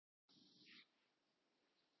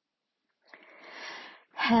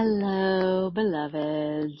Hello,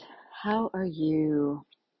 beloved. How are you?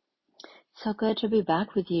 So good to be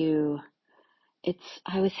back with you.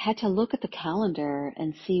 I had to look at the calendar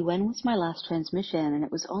and see when was my last transmission, and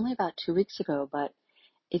it was only about 2 weeks ago, but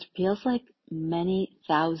it feels like many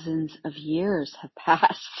thousands of years have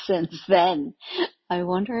passed since then. I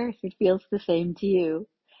wonder if it feels the same to you.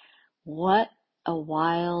 What a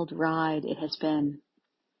wild ride it has been.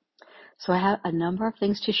 So I have a number of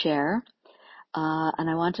things to share, and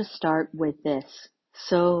I want to start with this.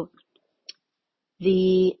 So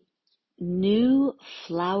the new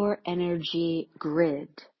flower energy grid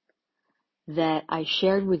that I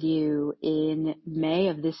shared with you in May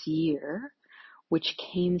of this year, which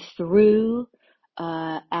came through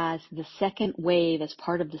as the second wave, as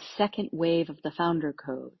part of the second wave of the founder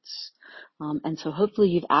codes. And so hopefully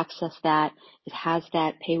you've accessed that. It has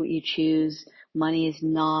that pay what you choose. Money is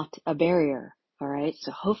not a barrier. All right.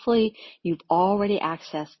 So hopefully you've already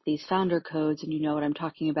accessed these founder codes and you know what I'm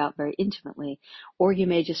talking about very intimately, or you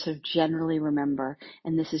may just sort of generally remember.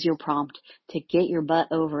 And this is your prompt to get your butt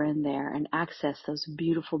over in there and access those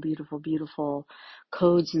beautiful, beautiful, beautiful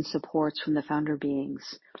codes and supports from the founder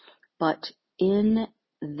beings. But in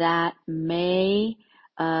that May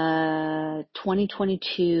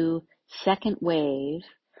 2022 second wave,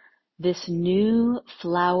 this new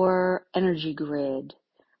flower energy grid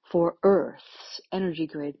for Earth's energy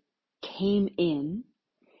grid came in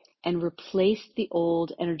and replaced the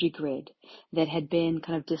old energy grid that had been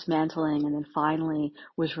kind of dismantling and then finally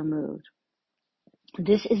was removed.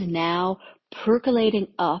 This is now percolating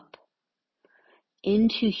up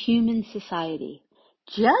into human society.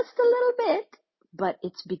 Just a little bit, but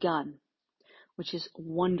it's begun, which is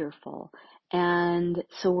wonderful. And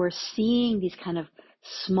so we're seeing these kind of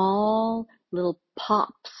small little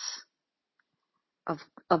pops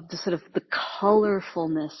of the sort of the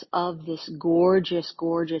colorfulness of this gorgeous,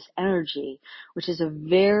 gorgeous energy, which is a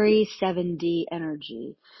very 7D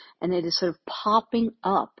energy. And it is sort of popping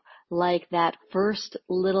up like that first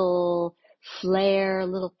little flare,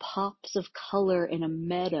 little pops of color in a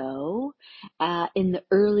meadow in the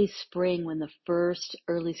early spring when the first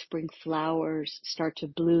early spring flowers start to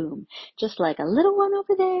bloom. Just like a little one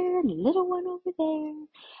over there and a little one over there.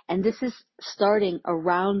 And this is starting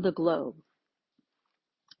around the globe.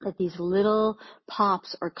 That these little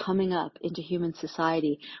pops are coming up into human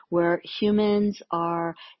society where humans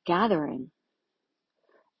are gathering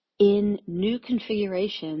in new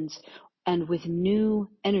configurations and with new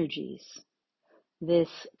energies. This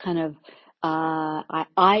kind of,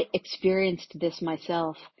 I experienced this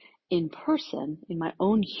myself in person, in my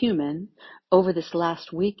own human, over this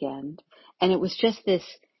last weekend, and it was just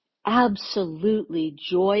this absolutely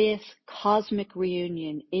joyous cosmic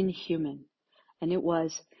reunion in human. And it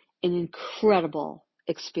was an incredible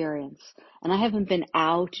experience. And I haven't been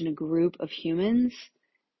out in a group of humans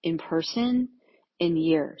in person in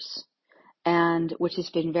years. And which has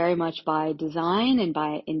been very much by design and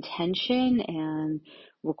by intention and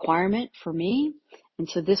requirement for me. And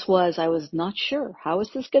so I was not sure, how is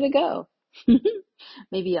this going to go?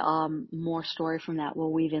 Maybe more story from that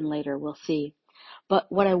we'll weave in later. We'll see. But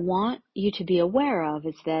what I want you to be aware of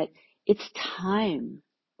is that it's time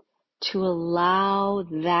to allow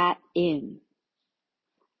that in.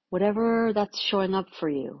 Whatever that's showing up for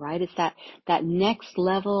you, right? It's that next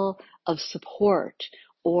level of support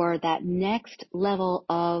or that next level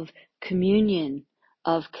of communion,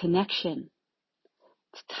 of connection.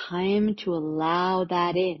 It's time to allow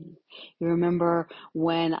that in. You remember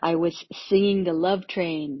when I was singing the love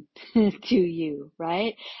train to you,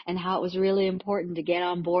 right? And how it was really important to get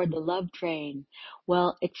on board the love train.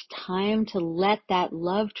 Well, it's time to let that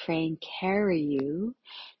love train carry you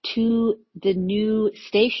to the new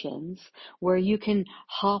stations where you can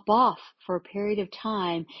hop off for a period of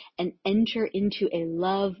time and enter into a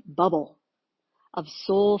love bubble of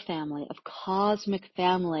soul family, of cosmic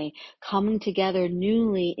family, coming together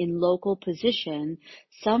newly in local position,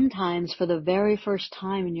 sometimes for the very first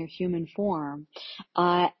time in your human form,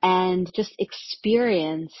 and just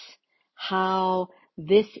experience how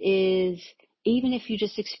this is, even if you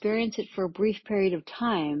just experience it for a brief period of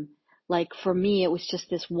time, like for me, it was just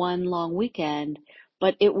this one long weekend,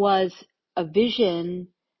 but it was a vision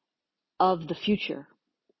of the future.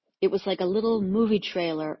 It was like a little movie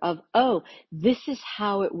trailer of, oh, this is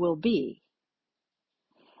how it will be.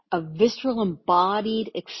 A visceral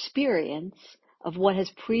embodied experience of what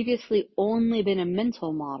has previously only been a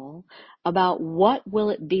mental model about what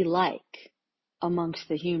will it be like amongst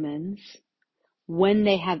the humans when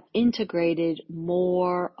they have integrated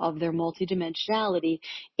more of their multidimensionality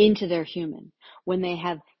into their human, when they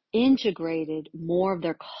have integrated more of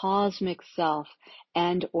their cosmic self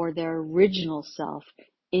and or their original self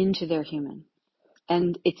into their human.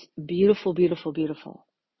 And it's beautiful, beautiful, beautiful.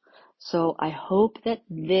 So I hope that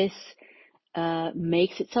this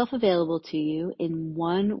makes itself available to you in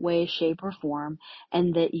one way, shape, or form,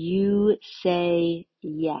 and that you say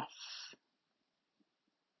yes,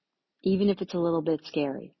 even if it's a little bit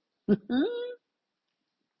scary.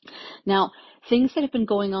 Now, things that have been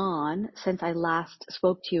going on since I last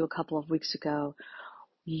spoke to you a couple of weeks ago,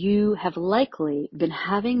 you have likely been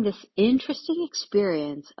having this interesting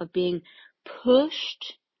experience of being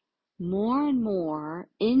pushed more and more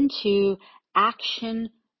into action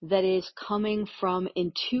that is coming from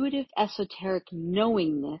intuitive esoteric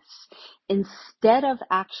knowingness instead of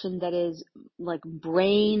action that is like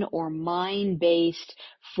brain or mind based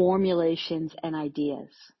formulations and ideas.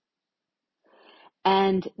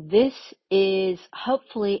 And this is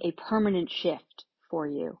hopefully a permanent shift for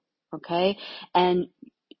you, okay? And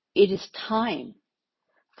it is time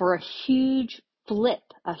for a huge flip,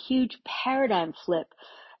 a huge paradigm flip.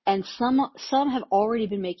 And some have already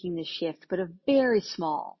been making this shift, but a very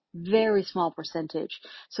small percentage.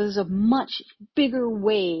 So there's a much bigger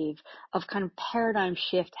wave of kind of paradigm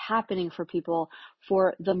shift happening for people,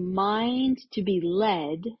 for the mind to be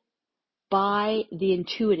led by the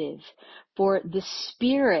intuitive, for the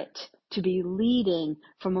spirit to be leading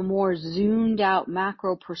from a more zoomed out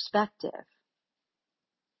macro perspective,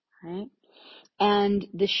 right? And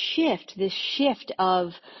this shift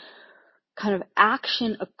of kind of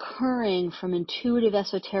action occurring from intuitive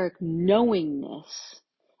esoteric knowingness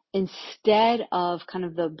instead of kind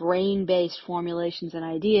of the brain-based formulations and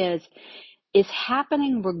ideas is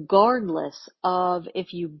happening regardless of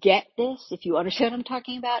if you get this, if you understand what I'm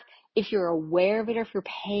talking about, if you're aware of it, or if you're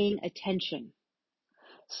paying attention.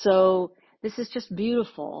 So this is just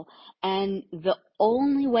beautiful. And the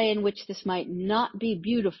only way in which this might not be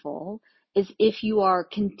beautiful is if you are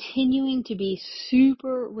continuing to be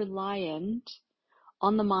super reliant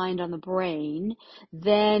on the mind, on the brain,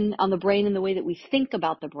 then on the brain in the way that we think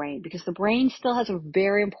about the brain, because the brain still has a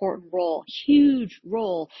very important role, huge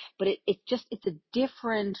role, but it's a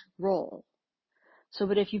different role. So,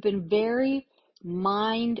 but if you've been very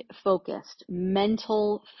mind focused,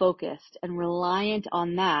 mental focused, and reliant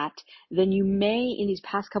on that, then you may, in these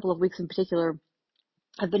past couple of weeks in particular,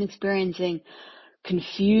 have been experiencing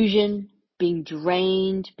confusion, being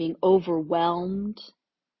drained, being overwhelmed,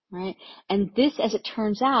 right? And this, as it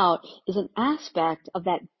turns out, is an aspect of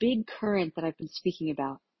that big current that I've been speaking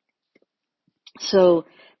about. So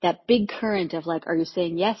that big current of like, are you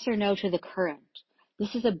saying yes or no to the current?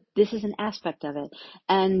 This is an aspect of it.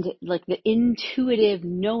 And like the intuitive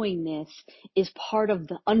knowingness is part of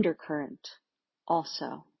the undercurrent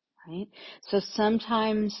also, right? So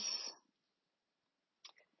sometimes,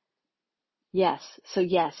 yes. So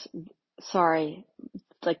yes, sorry.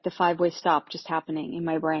 Like the 5-way stop just happening in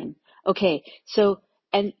my brain. Okay, so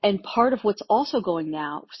and part of what's also going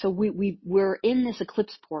now, so we're in this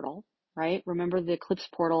eclipse portal, right? Remember the eclipse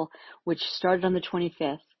portal, which started on the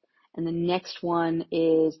 25th, and the next one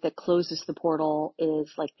is that closes the portal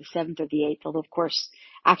is like the 7th or the 8th, although of course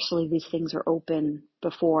actually these things are open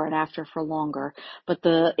before and after for longer, but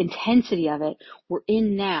the intensity of it we're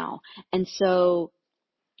in now. And so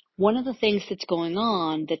one of the things that's going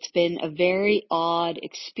on that's been a very odd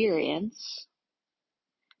experience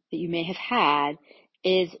that you may have had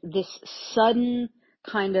is this sudden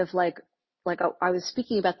kind of like I was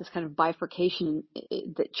speaking about this kind of bifurcation,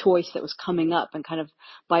 the choice that was coming up, and kind of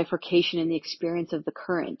bifurcation in the experience of the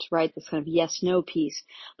current, right? This kind of yes-no piece.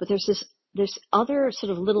 But there's other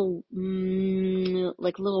sort of little,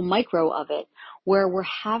 like little micro of it where we're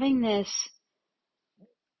having this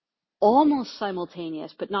almost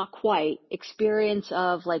simultaneous, but not quite, experience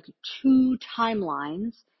of like two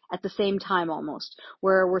timelines at the same time almost,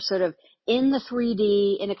 where we're sort of in the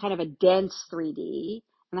 3D, in a kind of a dense 3D.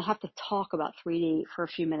 And I have to talk about 3D for a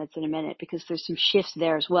few minutes in a minute because there's some shifts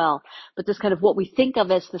there as well. But this kind of what we think of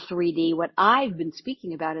as the 3D, what I've been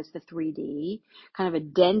speaking about as the 3D, kind of a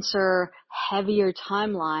denser, heavier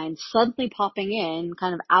timeline suddenly popping in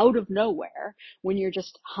kind of out of nowhere when you're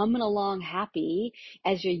just humming along happy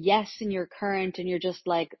as your yes and your current, and you're just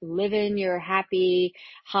like living your happy,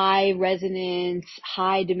 high resonance,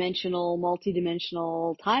 high dimensional,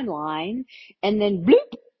 multi-dimensional timeline. And then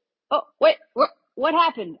bloop. Oh, wait, what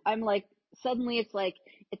happened? I'm like, suddenly it's like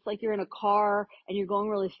it's like you're in a car and you're going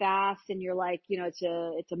really fast and you're like,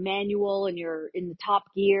 it's a manual and you're in the top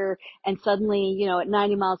gear and suddenly, at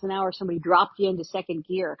 90 miles an hour, somebody dropped you into second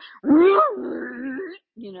gear.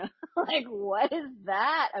 Like, what is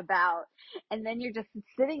that about? And then you're just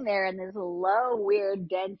sitting there in this low, weird,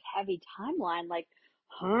 dense, heavy timeline, like,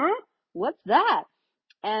 huh? What's that?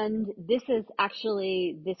 And this is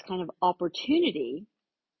actually this kind of opportunity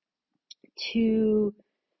to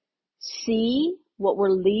see what we're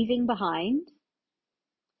leaving behind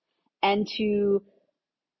and to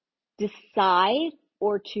decide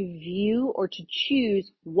or to view or to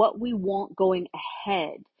choose what we want going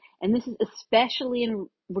ahead. And this is especially in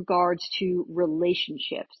regards to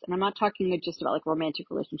relationships. And I'm not talking just about like romantic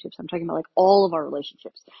relationships. I'm talking about like all of our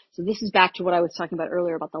relationships. So this is back to what I was talking about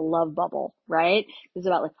earlier about the love bubble, right? This is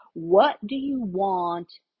about like, what do you want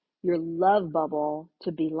your love bubble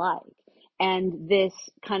to be like? And this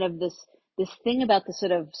kind of this thing about the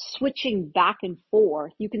sort of switching back and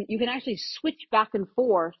forth, you can actually switch back and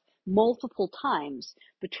forth multiple times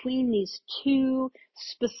between these two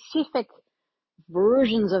specific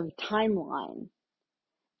versions of timeline.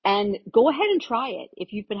 And go ahead and try it.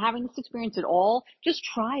 If you've been having this experience at all, just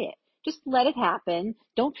try it. Just let it happen.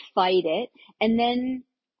 Don't fight it. And then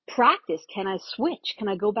practice. Can I switch? Can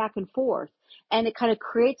I go back and forth? And it kind of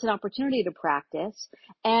creates an opportunity to practice.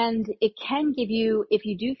 And it can give you, if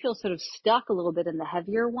you do feel sort of stuck a little bit in the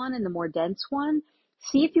heavier one and the more dense one,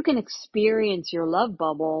 see if you can experience your love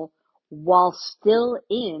bubble while still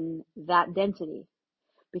in that density.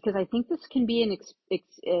 Because I think this can be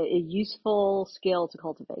a useful skill to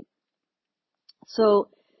cultivate. So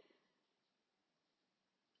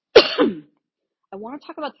I want to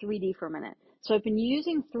talk about 3D for a minute. So I've been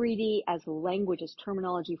using 3D as language, as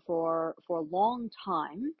terminology for a long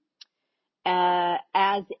time,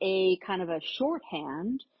 as a kind of a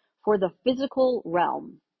shorthand for the physical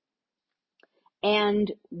realm. And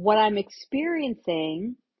what I'm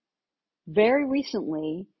experiencing very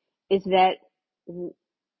recently is that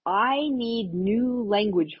I need new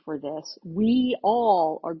language for this. We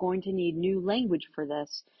all are going to need new language for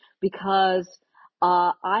this because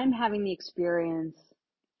I'm having the experience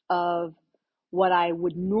of what I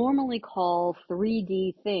would normally call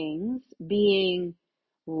 3D things being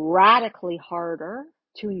radically harder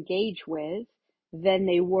to engage with than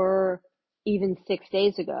they were even 6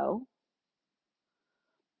 days ago.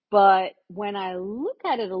 But when I look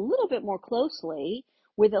at it a little bit more closely,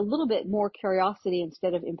 with a little bit more curiosity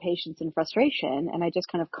instead of impatience and frustration, and I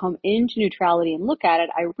just kind of come into neutrality and look at it,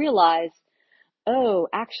 I realize, oh,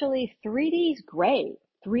 actually 3D is great.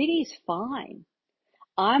 3D is fine.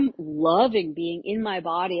 I'm loving being in my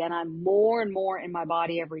body, and I'm more and more in my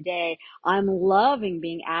body every day. I'm loving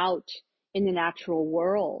being out in the natural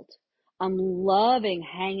world. I'm loving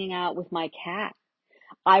hanging out with my cat.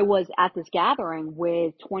 I was at this gathering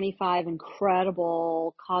with 25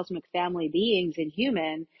 incredible cosmic family beings in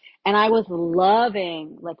human, and I was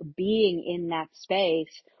loving like being in that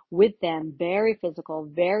space with them, very physical,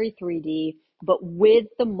 very 3D, but with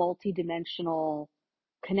the multidimensional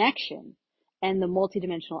connection and the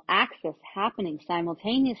multidimensional access happening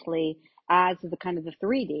simultaneously as the kind of the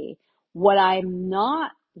 3D. What I'm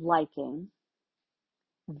not liking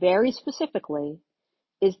very specifically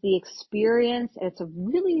is the experience, and it's a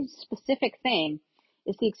really specific thing,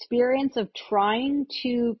 is the experience of trying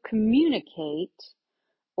to communicate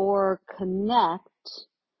or connect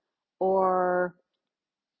or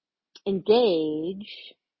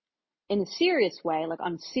engage in a serious way, like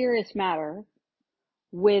on serious matter,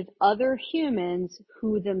 with other humans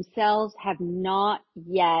who themselves have not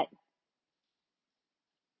yet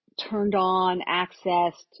turned on,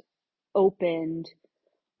 accessed, opened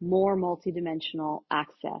more multidimensional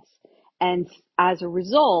access. And as a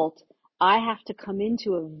result, I have to come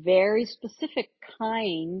into a very specific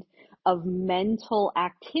kind of mental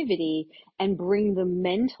activity and bring the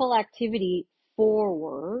mental activity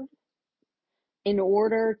forward in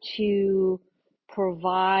order to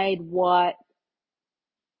provide what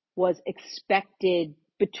was expected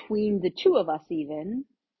between the two of us even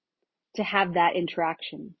to have that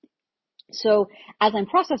interaction. So as I'm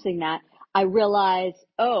processing that, I realize,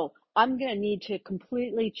 oh, I'm going to need to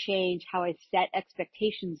completely change how I set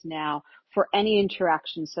expectations now for any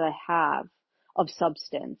interactions that I have of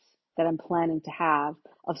substance, that I'm planning to have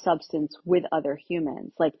of substance with other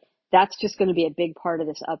humans. Like that's just going to be a big part of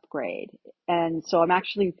this upgrade. And so I'm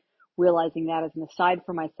actually realizing that as an aside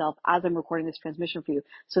for myself as I'm recording this transmission for you.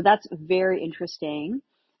 So that's very interesting.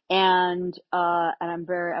 And I'm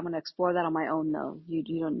going to explore that on my own though.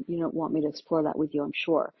 You don't want me to explore that with you, I'm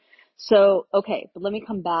sure. So, okay, but let me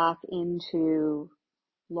come back into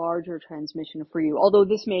larger transmission for you. Although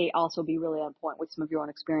this may also be really on point with some of your own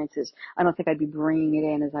experiences. I don't think I'd be bringing it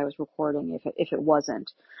in as I was recording if it wasn't.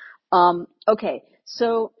 Okay.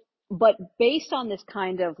 So, but based on this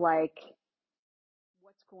kind of like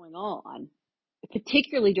what's going on,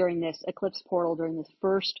 particularly during this eclipse portal, during this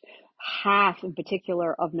first half in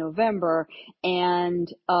particular of November, and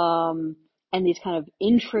these kind of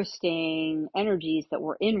interesting energies that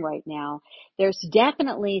we're in right now, there's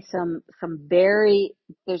definitely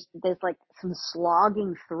there's like some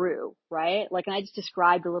slogging through, right? Like, and I just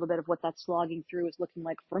described a little bit of what that slogging through is looking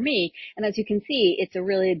like for me. And as you can see, it's a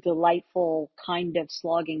really delightful kind of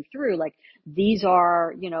slogging through. Like, these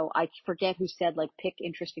are, I forget who said like pick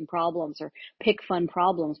interesting problems or pick fun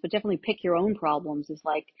problems, but definitely pick your own problems is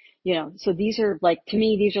like, so these are like, to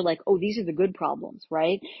me, these are like, oh, these are the good problems,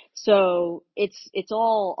 right? So it's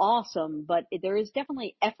all awesome, but there is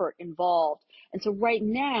definitely effort involved. And so right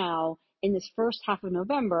now, in this first half of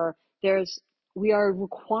November, we are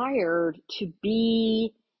required to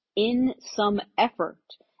be in some effort.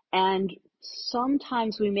 And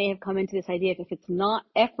sometimes we may have come into this idea if it's not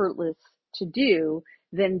effortless to do,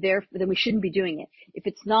 then we shouldn't be doing it. If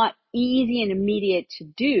it's not easy and immediate to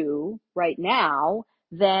do right now,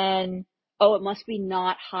 then, oh, it must be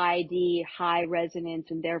not high D, high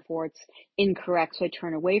resonance, and therefore it's incorrect, so I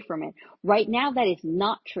turn away from it. Right now, that is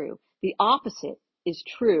not true. The opposite is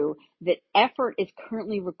true, that effort is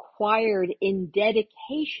currently required in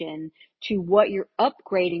dedication to what you're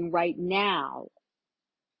upgrading right now.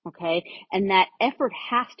 Okay? And that effort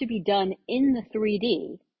has to be done in the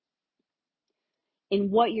 3D,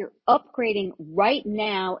 in what you're upgrading right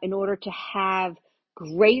now in order to have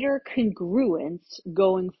greater congruence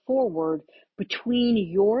going forward between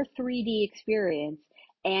your 3D experience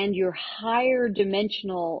and your higher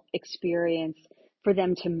dimensional experience for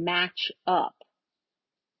them to match up.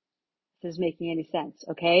 If this is making any sense,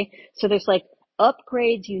 okay? So there's like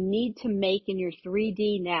upgrades you need to make in your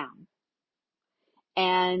 3D now.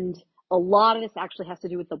 And a lot of this actually has to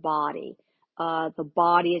do with the body. The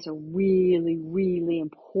body is a really, really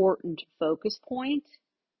important focus point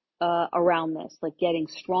around this, like getting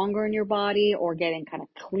stronger in your body or getting kind of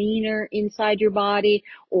cleaner inside your body,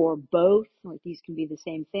 or both. Like, these can be the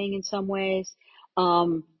same thing in some ways.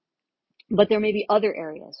 But there may be other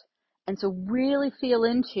areas. And so really feel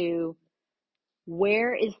into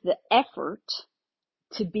where is the effort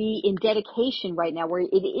to be in dedication right now, where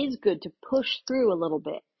it is good to push through a little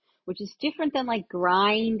bit, which is different than like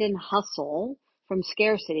grind and hustle from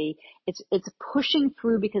scarcity. It's pushing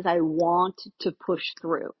through because I want to push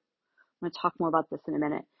through. I'm going to talk more about this in a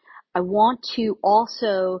minute. I want to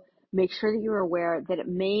also make sure that you're aware that it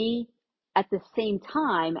may, at the same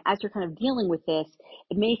time, as you're kind of dealing with this,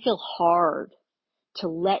 it may feel hard to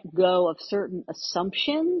let go of certain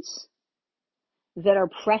assumptions that are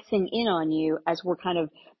pressing in on you as we're kind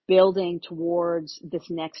of building towards this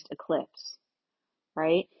next eclipse,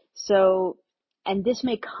 right? So, and this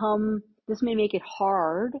may make it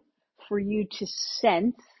hard for you to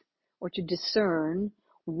sense or to discern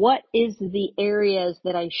what is the areas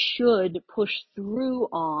that I should push through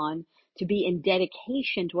on to be in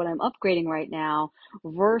dedication to what I'm upgrading right now,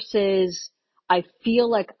 versus I feel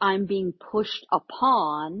like I'm being pushed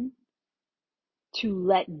upon to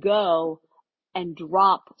let go and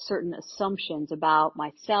drop certain assumptions about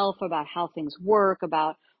myself, about how things work,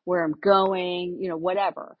 about where I'm going,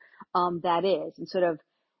 whatever that is. And sort of,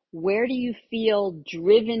 where do you feel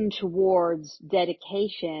driven towards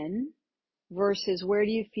dedication versus where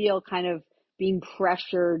do you feel kind of being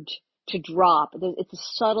pressured to drop? It's a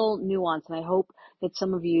subtle nuance, and I hope that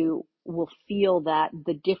some of you will feel that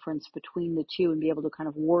the difference between the two and be able to kind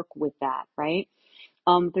of work with that, right?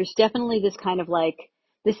 There's definitely this kind of like,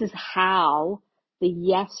 this is how the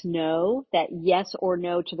that yes or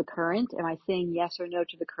no to the current. Am I saying yes or no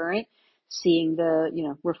to the current? Seeing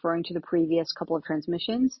referring to the previous couple of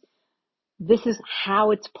transmissions. This is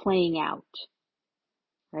how it's playing out,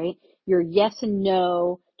 right? Your yes and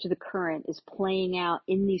no to the current is playing out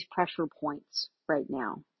in these pressure points right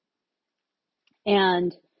now.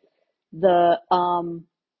 And the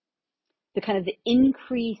kind of the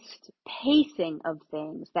increased pacing of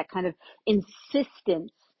things, that kind of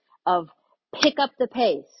insistence of pick up the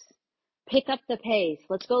pace,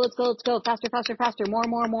 let's go, faster,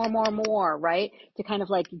 more, right? To kind of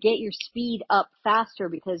like get your speed up faster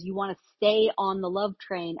because you want to stay on the love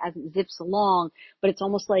train as it zips along, but it's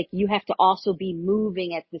almost like you have to also be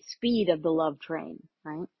moving at the speed of the love train,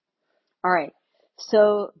 right? All right.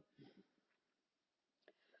 So,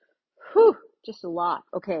 just a lot.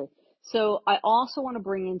 Okay. So I also want to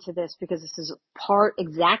bring into this, because this is part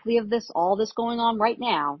exactly of this, all this going on right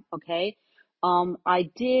now. Okay.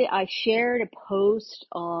 I shared a post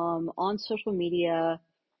on social media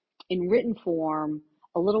in written form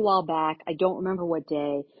a little while back. I don't remember what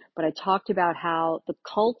day, but I talked about how the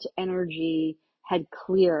cult energy had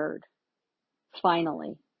cleared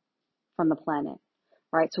finally from the planet,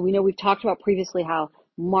 right? So we know we've talked about previously how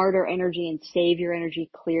martyr energy and savior energy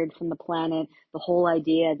cleared from the planet. The whole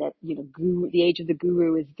idea that, the age of the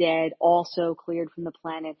guru is dead also cleared from the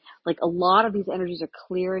planet. Like a lot of these energies are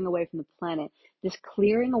clearing away from the planet. This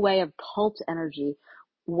clearing away of cult energy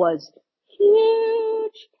was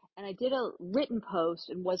huge. And I did a written post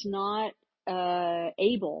and was not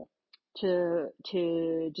able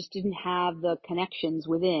just didn't have the connections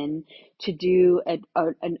within to do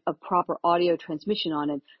a proper audio transmission on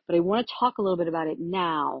it, but I want to talk a little bit about it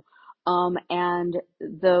now. And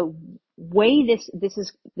the way this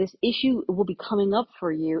issue will be coming up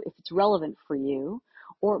for you if it's relevant for you,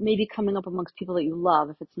 or maybe coming up amongst people that you love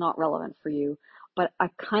if it's not relevant for you. But I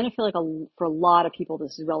kind of feel like for a lot of people,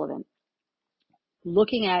 this is relevant.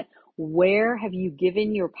 Looking at where have you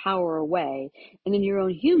given your power away, and in your own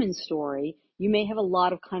human story you may have a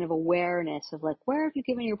lot of kind of awareness of like, where have you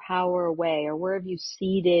given your power away, or where have you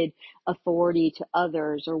ceded authority to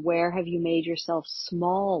others, or where have you made yourself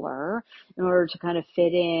smaller in order to kind of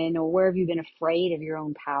fit in, or where have you been afraid of your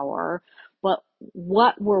own power. But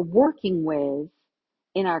what we're working with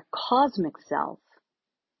in our cosmic self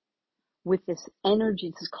with this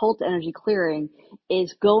energy, this cult energy clearing,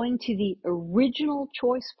 is going to the original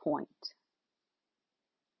choice point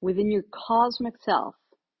within your cosmic self.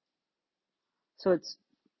 So it's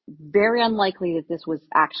very unlikely that this was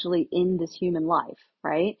actually in this human life,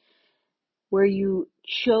 right? Where you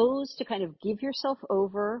chose to kind of give yourself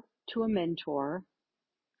over to a mentor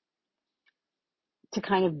to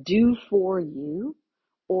kind of do for you,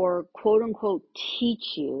 or quote unquote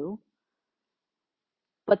teach you,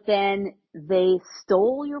 but then they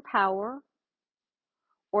stole your power,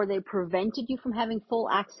 or they prevented you from having full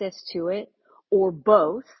access to it, or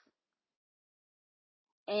both.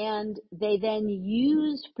 And they then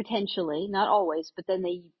used, potentially, not always, but then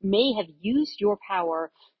they may have used your power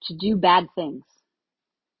to do bad things.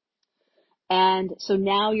 And so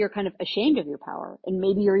now you're kind of ashamed of your power, and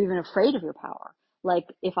maybe you're even afraid of your power. Like,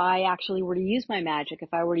 if I actually were to use my magic,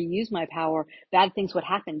 if I were to use my power, bad things would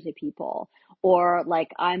happen to people. Or like,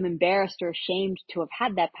 I'm embarrassed or ashamed to have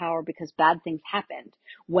had that power because bad things happened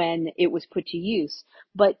when it was put to use.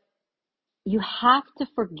 But you have to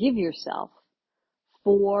forgive yourself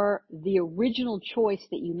for the original choice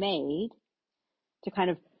that you made to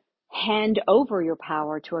kind of hand over your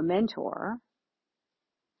power to a mentor,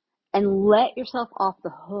 and let yourself off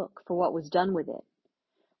the hook for what was done with it,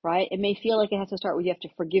 right? It may feel like it has to start with you have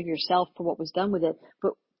to forgive yourself for what was done with it,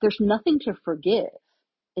 but there's nothing to forgive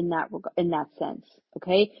in that sense,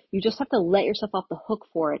 okay? You just have to let yourself off the hook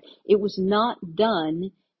for it. It was not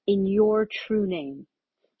done in your true name.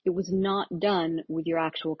 It was not done with your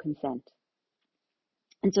actual consent.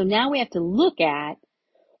 And so now we have to look at,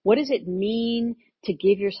 what does it mean to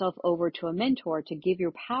give yourself over to a mentor, to give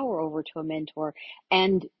your power over to a mentor?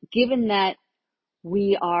 And given that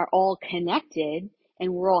we are all connected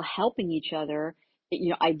and we're all helping each other,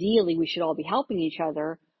 ideally we should all be helping each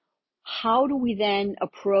other. How do we then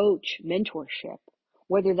approach mentorship?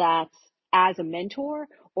 Whether that's as a mentor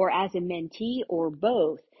or as a mentee or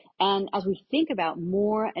both. And as we think about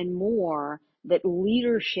more and more that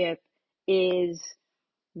leadership is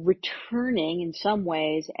returning in some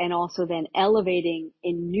ways, and also then elevating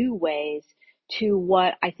in new ways to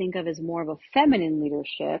what I think of as more of a feminine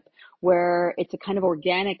leadership, where it's a kind of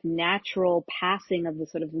organic, natural passing of the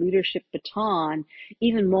sort of leadership baton,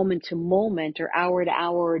 even moment to moment or hour to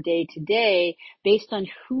hour or day to day, based on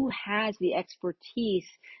who has the expertise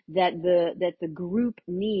that the group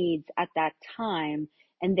needs at that time.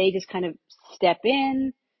 And they just kind of step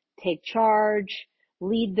in, take charge,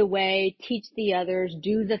 lead the way, teach the others,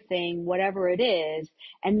 do the thing, whatever it is.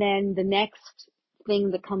 And then the next thing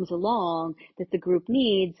that comes along that the group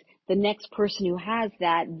needs, the next person who has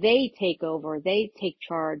that, they take over, they take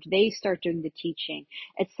charge, they start doing the teaching,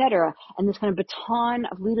 etc. And this kind of baton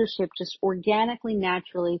of leadership just organically,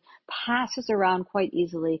 naturally passes around quite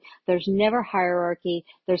easily. There's never hierarchy.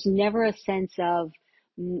 There's never a sense of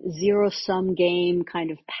zero-sum game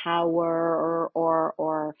kind of power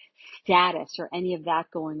or status or any of that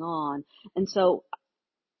going on. And so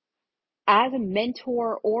as a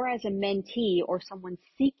mentor or as a mentee or someone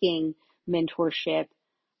seeking mentorship,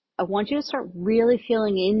 I want you to start really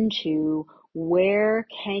feeling into, where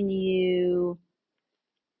can you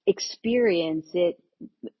experience it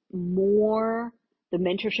more, the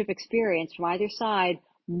mentorship experience from either side,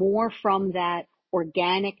 more from that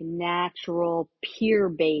organic, natural,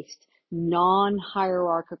 peer-based,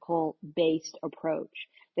 non-hierarchical based approach.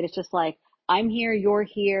 That it's just like, I'm here, you're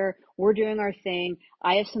here, we're doing our thing.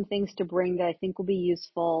 I have some things to bring that I think will be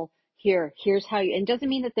useful. Here's how you, and it doesn't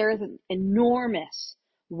mean that there isn't enormous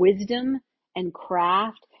wisdom and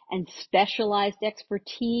craft and specialized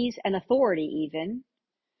expertise and authority even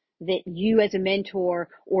that you as a mentor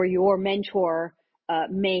or your mentor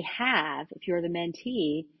may have if you're the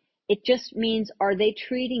mentee. It just means, are they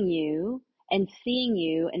treating you and seeing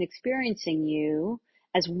you and experiencing you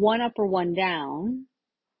as one up or one down,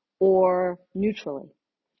 or neutrally?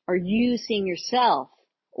 Are you seeing yourself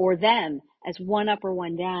or them as one up or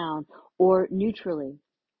one down, or neutrally?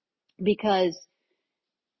 Because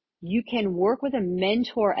you can work with a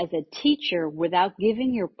mentor as a teacher without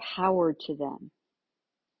giving your power to them.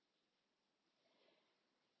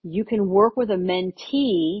 You can work with a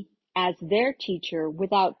mentee as their teacher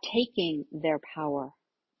without taking their power.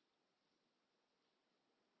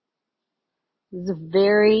 This is a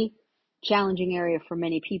very challenging area for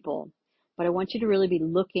many people, but I want you to really be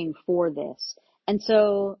looking for this. And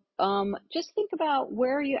so just think about,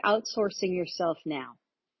 where are you outsourcing yourself now,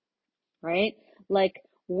 right? Like,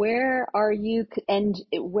 where are you, and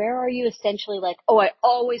where are you essentially like, oh, I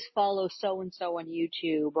always follow so and so on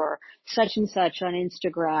YouTube or such and such on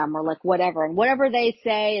Instagram, or like whatever, and whatever they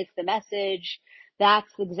say is the message. That's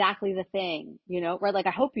exactly the thing, right? Like,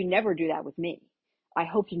 I hope you never do that with me. I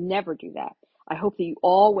hope you never do that. I hope that you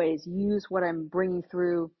always use what I'm bringing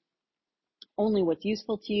through, only what's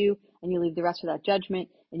useful to you, and you leave the rest without judgment,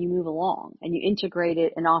 and you move along and you integrate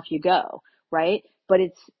it and off you go, right? But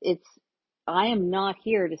I am not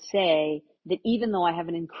here to say that even though I have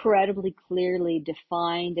an incredibly clearly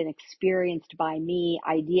defined and experienced by me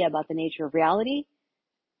idea about the nature of reality,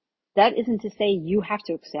 that isn't to say you have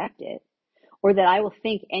to accept it, or that I will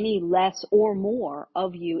think any less or more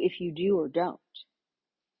of you if you do or don't.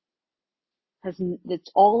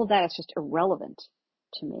 That's all of that is just irrelevant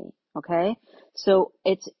to me. Okay. So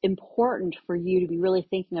it's important for you to be really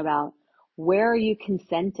thinking about, where are you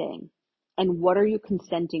consenting and what are you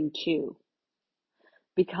consenting to?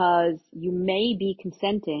 Because you may be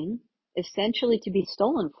consenting essentially to be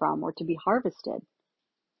stolen from or to be harvested.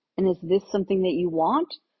 And is this something that you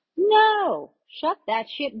want? No, shut that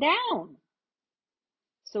shit down.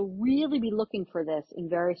 So really be looking for this in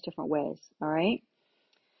various different ways. All right.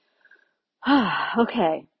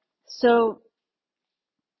 Okay. So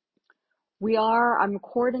I'm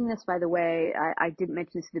recording this, by the way, I didn't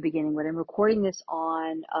mention this at the beginning, but I'm recording this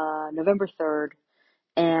on November 3rd.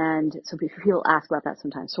 And so people ask about that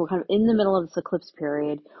sometimes. So we're kind of in the middle of this eclipse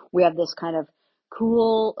period. We have this kind of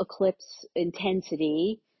cool eclipse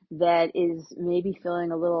intensity that is maybe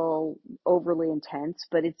feeling a little overly intense,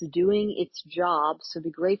 but it's doing its job. So be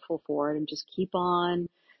grateful for it and just keep on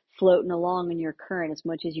floating along in your current as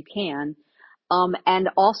much as you can. And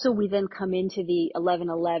also we then come into the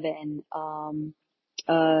 11/11,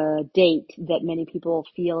 date that many people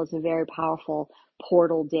feel is a very powerful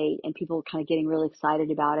portal date, and people are kind of getting really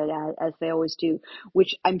excited about it, as they always do,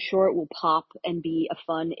 which I'm sure it will pop and be a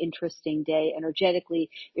fun, interesting day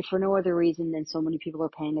energetically, if for no other reason than so many people are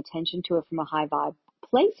paying attention to it from a high vibe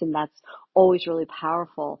place, and that's always really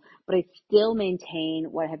powerful. But I still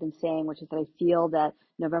maintain what I have been saying, which is that I feel that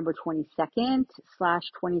November 22nd /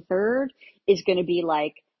 23rd is going to be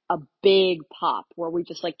like a big pop, where we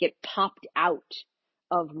just like get popped out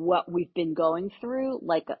of what we've been going through,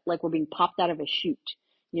 like we're being popped out of a chute,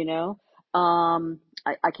 you know?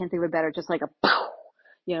 I can't think of it better, just like a pow,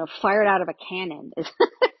 fired out of a cannon.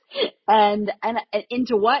 and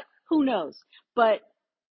into what? Who knows? But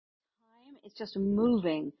time is just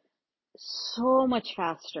moving so much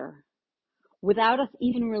faster without us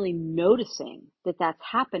even really noticing that that's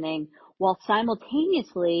happening, while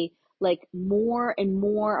simultaneously, like, more and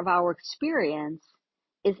more of our experience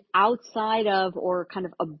is outside of, or kind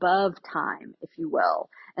of above time, if you will.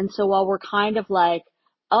 And so while we're kind of like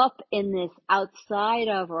up in this outside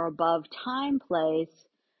of or above time place,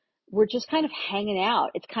 we're just kind of hanging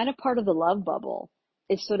out. It's kind of part of the love bubble.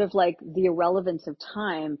 It's sort of like the irrelevance of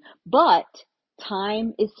time, but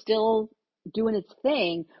time is still doing its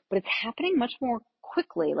thing, but it's happening much more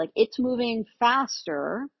quickly. Like, it's moving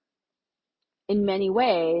faster in many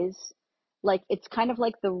ways. Like, it's kind of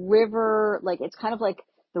like the river, like it's kind of like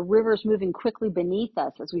the river's moving quickly beneath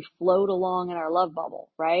us as we float along in our love bubble,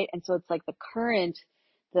 right? And so it's like the current,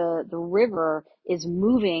 the river is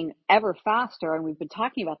moving ever faster, and we've been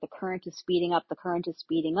talking about the current is speeding up,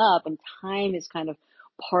 and time is kind of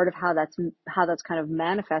part of how that's kind of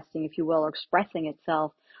manifesting, if you will, or expressing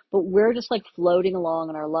itself. But we're just like floating along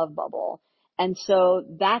in our love bubble. And so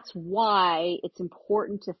that's why it's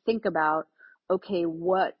important to think about, okay,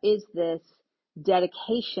 what is this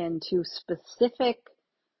dedication to specific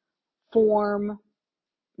form,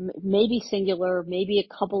 maybe singular, maybe a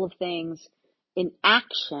couple of things in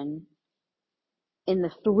action in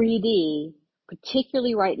the 3D,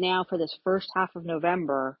 particularly right now for this first half of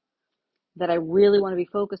November, that I really want to be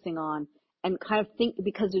focusing on, and kind of think,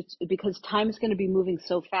 because time is going to be moving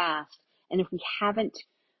so fast. And if we haven't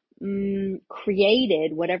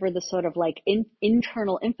created whatever the sort of like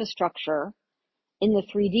internal infrastructure in the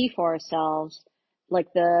 3D for ourselves, like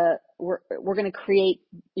we're going to create,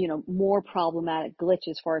 more problematic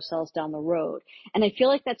glitches for ourselves down the road. And I feel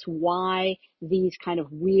like that's why these kind of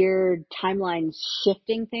weird timeline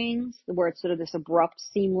shifting things, where it's sort of this abrupt,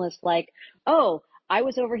 seamless, like, oh, I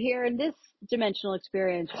was over here in this dimensional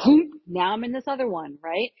experience, now I'm in this other one,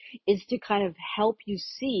 right? Is to kind of help you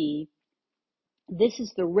see this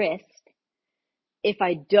is the risk if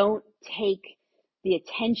I don't take the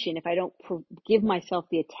attention, if I don't give myself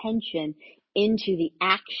the attention into the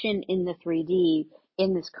action in the 3D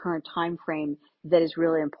in this current time frame, that is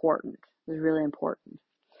really important. Is really important.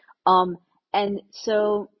 And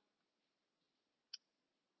so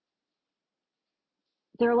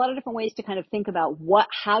there are a lot of different ways to kind of think about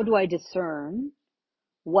how do I discern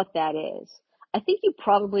what that is. I think you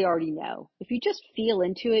probably already know. If you just feel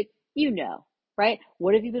into it, right?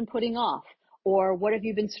 What have you been putting off? Or what have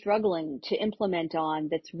you been struggling to implement on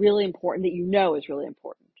that's really important, that is really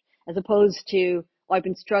important? As opposed to, oh, I've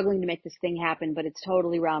been struggling to make this thing happen, but it's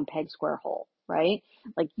totally round peg square hole, right?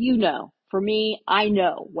 Like, for me, I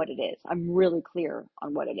know what it is. I'm really clear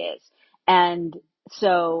on what it is. And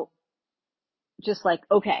so just like,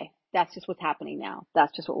 okay, that's just what's happening now.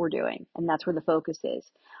 That's just what we're doing. And that's where the focus is.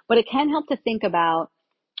 But it can help to think about,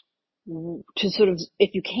 to sort of,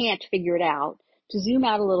 if you can't figure it out, to zoom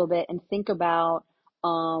out a little bit and think about,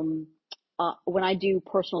 when I do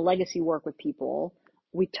personal legacy work with people,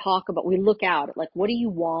 we look out at, like, what do you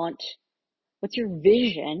want? What's your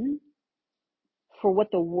vision for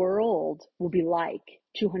what the world will be like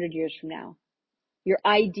 200 years from now? Your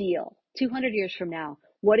ideal 200 years from now.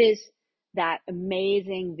 What is that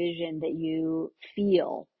amazing vision that you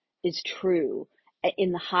feel is true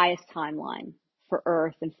in the highest timeline for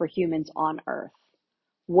Earth and for humans on Earth?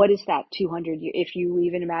 What is that 200 years? If you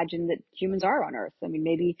even imagine that humans are on Earth, I mean,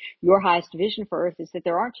 maybe your highest vision for Earth is that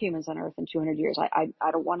there aren't humans on Earth in 200 years.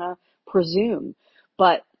 I don't want to presume,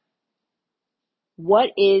 but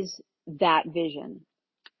what is that vision?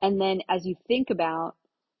 And then as you think about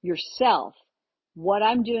yourself, what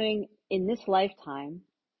I'm doing in this lifetime,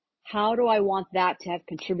 how do I want that to have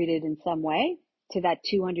contributed in some way to that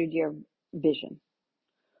 200-year vision?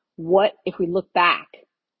 What, if we look back,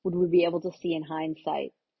 would we be able to see in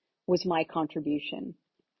hindsight was my contribution?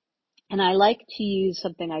 And I like to use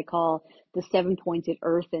something I call the 7-pointed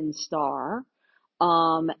earthen star.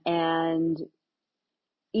 And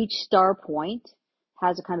each star point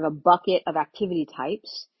has a kind of a bucket of activity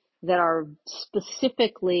types that are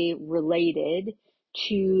specifically related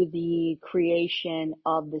to the creation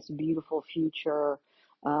of this beautiful future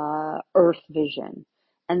Earth vision.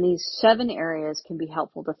 And these 7 areas can be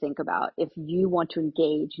helpful to think about if you want to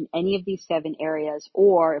engage in any of these 7 areas,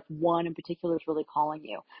 or if one in particular is really calling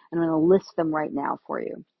you. And I'm going to list them right now for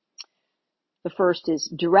you. The first is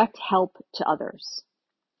direct help to others.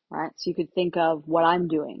 Right? So you could think of what I'm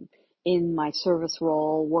doing in my service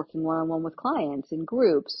role, working one-on-one with clients in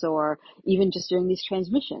groups, or even just doing these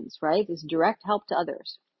transmissions, right? This direct help to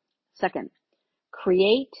others. Second,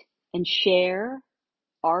 create and share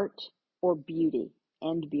art or beauty,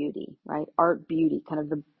 right? Art, beauty, kind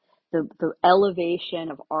of the elevation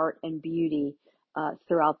of art and beauty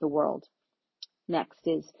throughout the world. Next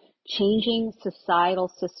is changing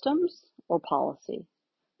societal systems or policy.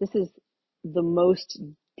 This is the most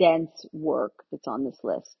dense work that's on this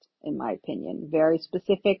list, in my opinion. Very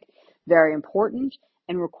specific, very important,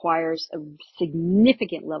 and requires a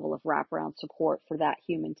significant level of wraparound support for that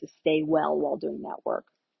human to stay well while doing that work.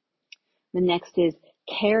 The next is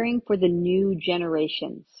caring for the new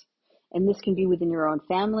generations. And this can be within your own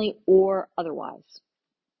family or otherwise.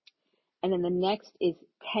 And then the next is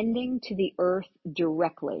tending to the earth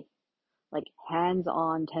directly, like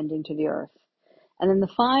hands-on tending to the earth. And then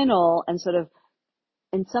the final, and sort of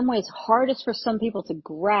in some ways hardest for some people to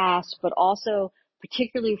grasp, but also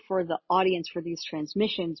particularly for the audience for these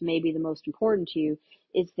transmissions, maybe the most important to you,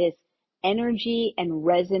 is this energy and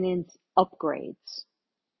resonance upgrades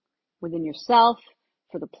within yourself,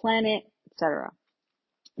 for the planet, etc.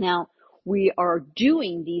 Now, we are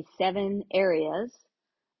doing these 7 areas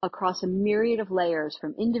across a myriad of layers,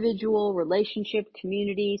 from individual, relationship,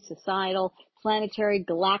 community, societal, planetary,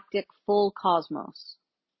 galactic, full cosmos.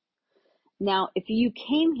 Now, if you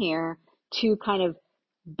came here to kind of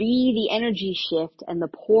be the energy shift and the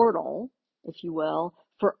portal, if you will,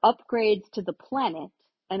 for upgrades to the planet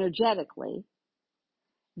energetically,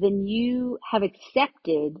 then you have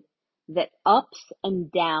accepted that ups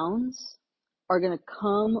and downs are going to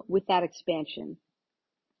come with that expansion.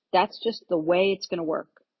 That's just the way it's going to work,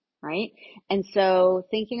 right? And so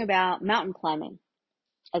thinking about mountain climbing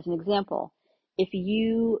as an example, if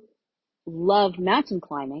you love mountain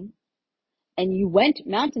climbing and you went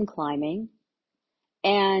mountain climbing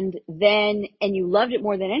and you loved it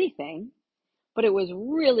more than anything, but it was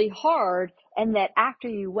really hard, and that after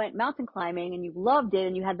you went mountain climbing and you loved it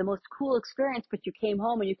and you had the most cool experience, but you came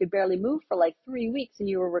home and you could barely move for like 3 weeks and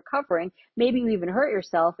you were recovering, maybe you even hurt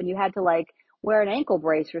yourself and you had to like wear an ankle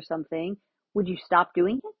brace or something, would you stop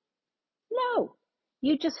doing it? No.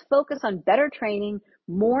 You just focus on better training,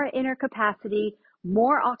 more inner capacity,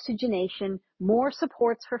 more oxygenation, more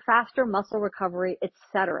supports for faster muscle recovery,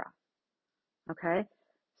 etc. Okay?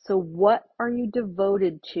 So what are you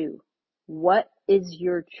devoted to? What is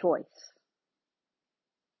your choice?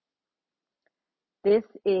 This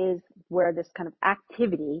is where this kind of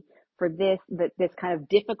activity for this kind of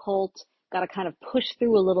difficult, got to kind of push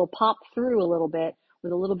through a little, pop through a little bit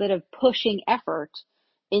with a little bit of pushing effort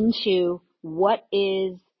into what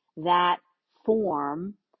is that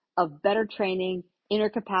form of better training, inner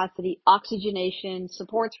capacity, oxygenation,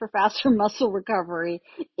 supports for faster muscle recovery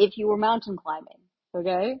if you were mountain climbing,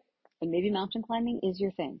 okay? And maybe mountain climbing is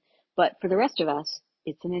your thing. But for the rest of us,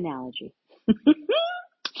 it's an analogy.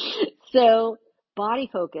 So body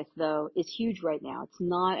focus, though, is huge right now. It's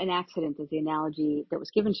not an accident that the analogy that was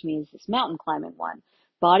given to me is this mountain climbing one.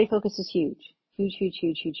 Body focus is huge, huge, huge,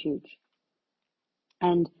 huge, huge, huge.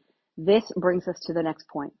 And this brings us to the next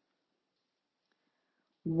point.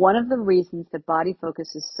 One of the reasons that body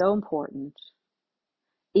focus is so important,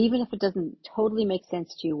 even if it doesn't totally make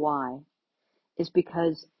sense to you why, is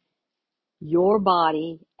because your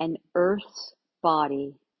body and Earth's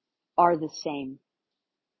body are the same.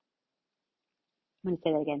 I'm going to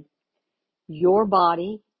say that again. Your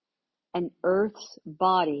body and Earth's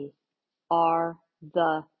body are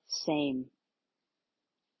the same.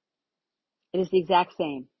 It is the exact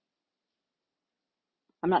same.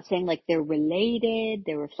 I'm not saying like they're related,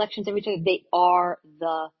 they're reflections of each other. They are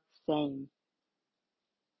the same.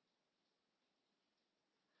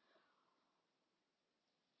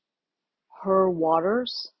 Her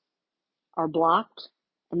waters are blocked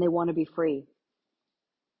and they want to be free.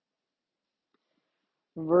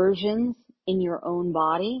 Versions in your own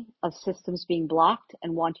body of systems being blocked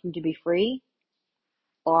and wanting to be free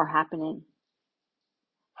are happening,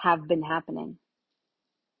 have been happening.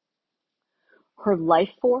 Her life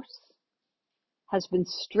force has been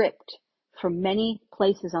stripped from many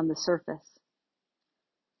places on the surface,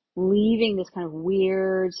 leaving this kind of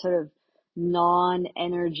weird sort of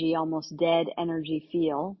non-energy, almost dead energy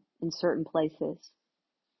feel in certain places.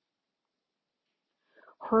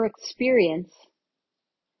 Her experience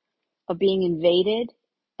of being invaded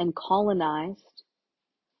and colonized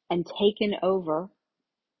and taken over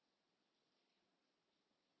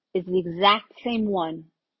is the exact same one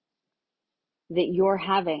that you're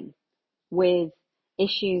having with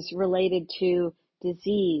issues related to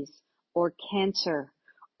disease or cancer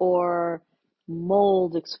or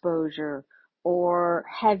mold exposure or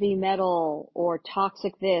heavy metal or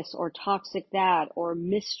toxic this or toxic that or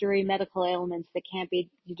mystery medical ailments that can't be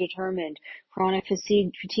determined, chronic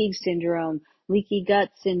fatigue syndrome, leaky gut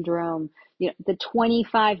syndrome, the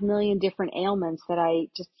 25 million different ailments that I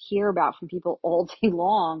just hear about from people all day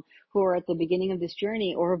long who are at the beginning of this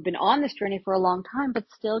journey or have been on this journey for a long time but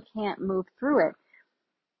still can't move through it.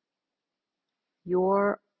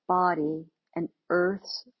 Your body and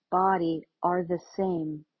Earth's body are the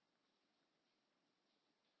same.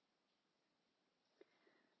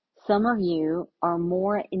 Some of you are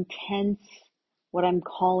more intense, what I'm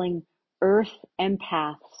calling Earth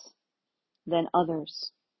empaths than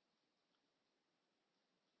others.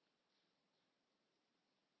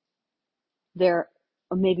 There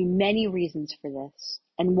are maybe many reasons for this,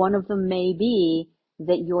 and one of them may be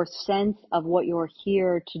that your sense of what you're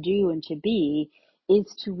here to do and to be is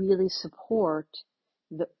to really support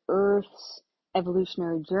the Earth's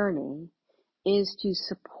evolutionary journey, is to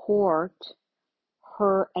support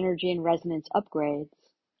her energy and resonance upgrades.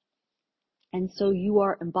 And so you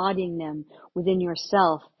are embodying them within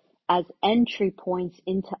yourself as entry points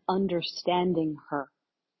into understanding her.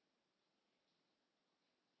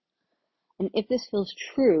 And if this feels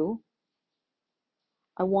true,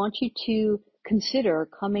 I want you to consider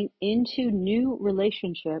coming into new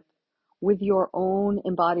relationship with your own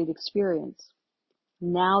embodied experience.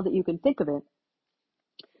 Now that you can think of it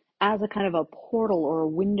as a kind of a portal or a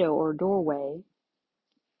window or a doorway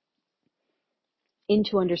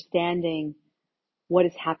into understanding what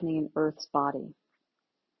is happening in Earth's body.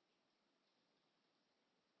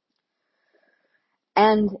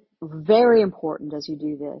 And very important as you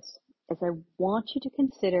do this is I want you to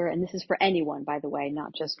consider, and this is for anyone, by the way,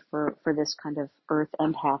 not just for this kind of Earth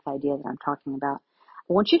empath idea that I'm talking about.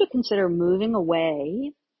 I want you to consider moving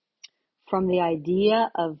away from the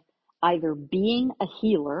idea of either being a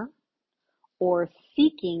healer or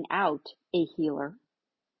seeking out a healer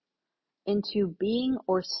into being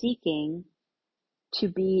or seeking to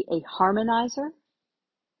be a harmonizer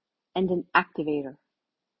and an activator.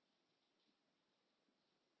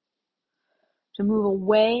 To move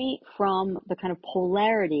away from the kind of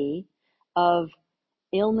polarity of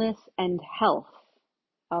illness and health,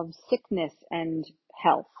 of sickness and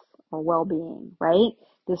health or well-being, right?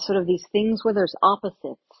 There's sort of these things where there's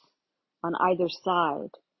opposites on either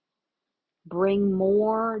side. Bring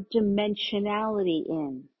more dimensionality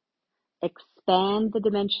in. Expand the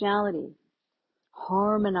dimensionality.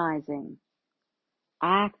 Harmonizing.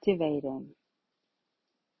 Activating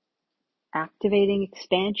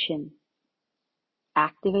expansion.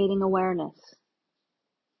 Activating awareness.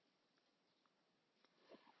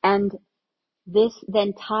 And this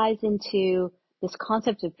then ties into this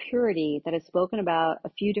concept of purity that I've spoken about a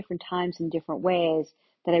few different times in different ways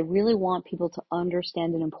that I really want people to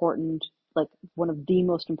understand an important, like one of the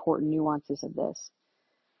most important nuances of this.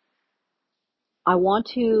 I want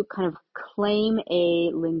to kind of claim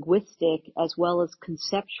a linguistic as well as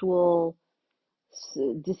conceptual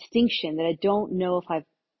distinction that I don't know if I've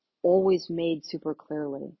always made super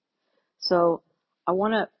clearly. So I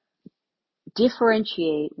want to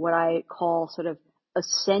differentiate what I call sort of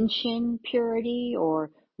ascension purity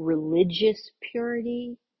or religious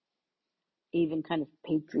purity, even kind of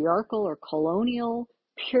patriarchal or colonial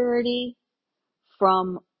purity,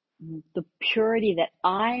 from the purity that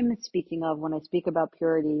I'm speaking of when I speak about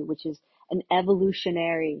purity, which is an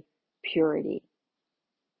evolutionary purity.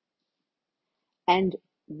 And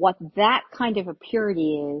what that kind of a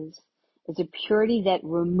purity is a purity that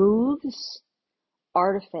removes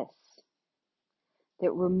artifice,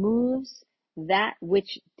 that removes that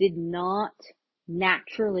which did not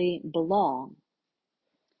naturally belong.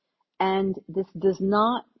 And this does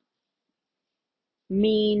not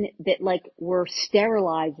mean that like we're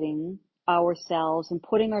sterilizing ourselves and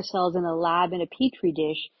putting ourselves in a lab in a petri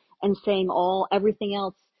dish and saying everything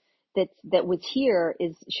else that was here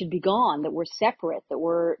should be gone, that we're separate, that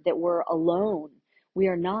we're alone. We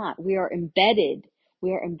are not. We are embedded.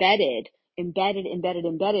 We are embedded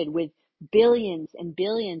with billions and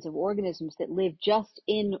billions of organisms that live just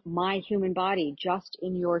in my human body, just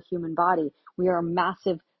in your human body. We are a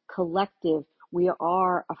massive collective. We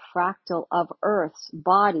are a fractal of Earth's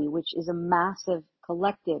body, which is a massive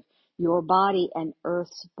collective. Your body and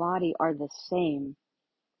Earth's body are the same.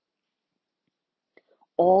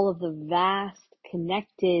 All of the vast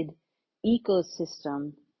connected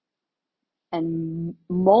ecosystem and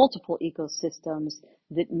multiple ecosystems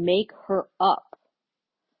that make her up,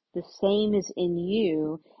 the same is in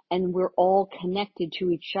you, and we're all connected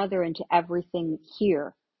to each other and to everything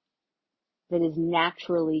here that is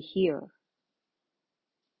naturally here.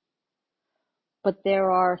 But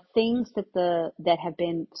there are things that have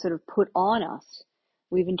been sort of put on us.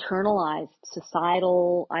 We've internalized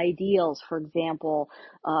societal ideals, for example,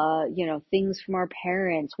 things from our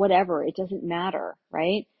parents, whatever. It doesn't matter,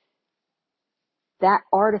 right? That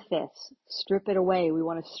artifice, strip it away. We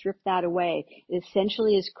want to strip that away. It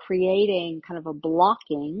essentially is creating kind of a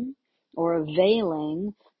blocking or a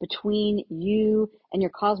veiling between you and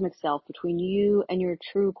your cosmic self, between you and your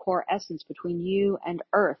true core essence, between you and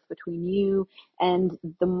Earth, between you and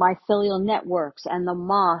the mycelial networks and the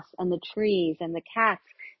moss and the trees and the cats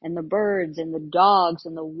and the birds and the dogs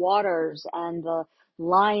and the waters and the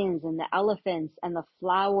lions and the elephants and the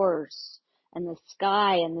flowers and the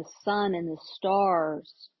sky and the sun and the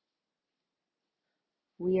stars.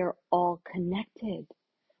 We are all connected.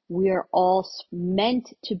 We are all meant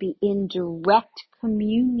to be in direct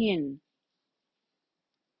communion,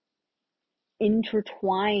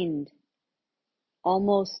 intertwined,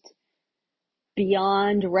 almost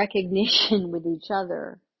beyond recognition with each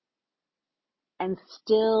other, and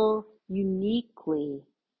still uniquely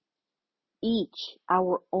each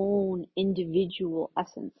our own individual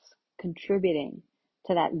essence contributing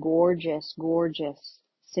to that gorgeous, gorgeous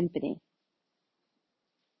symphony.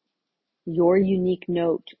 Your unique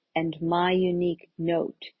note and my unique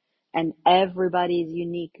note and everybody's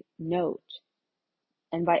unique note.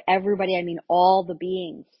 And by everybody, I mean all the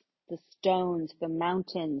beings, the stones, the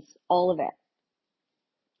mountains, all of it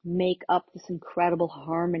make up this incredible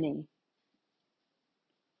harmony.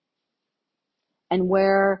 And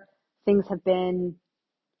where things have been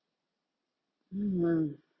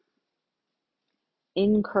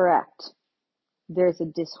incorrect, there's a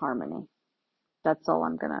disharmony. That's how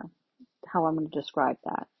I'm gonna describe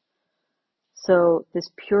that. So this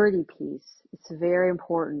purity piece, it's very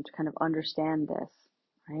important to kind of understand this,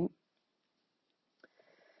 right?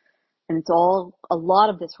 And it's all, a lot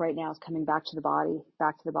of this right now is coming back to the body,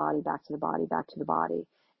 back to the body, back to the body, back to the body.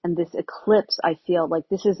 And this eclipse, I feel like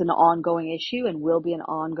this is an ongoing issue and will be an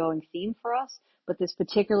ongoing theme for us. But this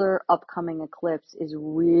particular upcoming eclipse is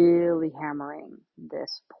really hammering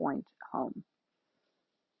this point home.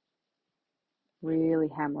 Really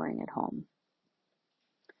hammering it home.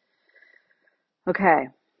 Okay.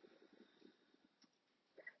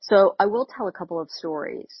 So I will tell a couple of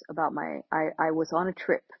stories about I was on a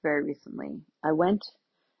trip very recently. I went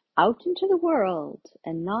out into the world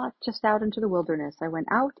and not just out into the wilderness. I went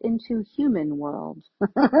out into human world. It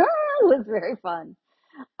was very fun.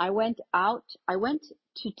 I went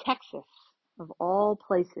to Texas of all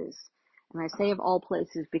places. And I say of all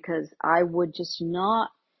places because I would just not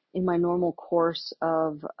in my normal course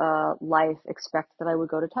of life expect that I would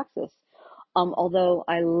go to Texas. Although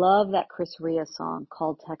I love that Chris Ria song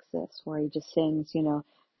called Texas, where he just sings,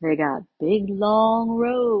 they got big long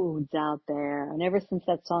roads out there. And ever since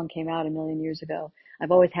that song came out a million years ago,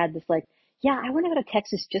 I've always had this yeah, I want to go to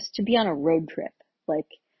Texas just to be on a road trip.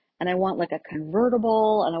 And I want a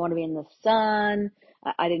convertible and I want to be in the sun.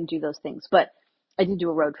 I didn't do those things, but I did do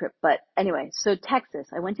a road trip. But anyway, so Texas,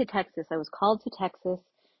 I went to Texas. I was called to Texas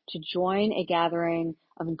to join a gathering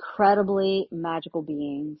of incredibly magical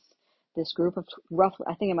beings. This group of roughly,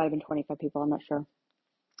 I think it might have been 25 people, I'm not sure.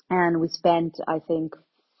 And we spent, I think,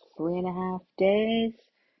 3.5 days,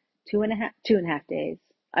 two and a half days.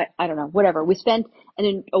 I don't know, whatever. We spent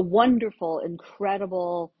a wonderful,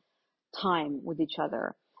 incredible time with each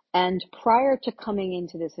other. And prior to coming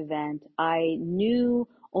into this event, I knew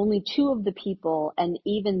only two of the people, and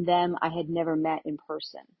even them I had never met in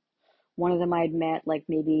person. One of them I'd met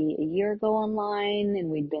maybe a year ago online, and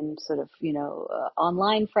we'd been sort of,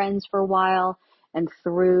 online friends for a while. And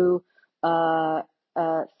uh,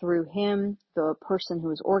 through him, the person who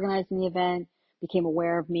was organizing the event became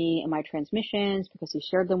aware of me and my transmissions because he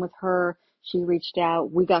shared them with her. She reached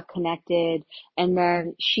out, we got connected, and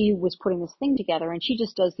then she was putting this thing together, and she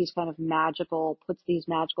just does these kind of puts these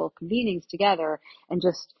magical convenings together and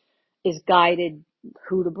just is guided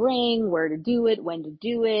who to bring, where to do it, when to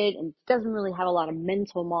do it, and doesn't really have a lot of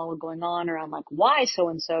mental model going on around why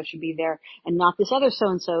so-and-so should be there and not this other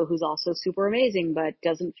so-and-so who's also super amazing but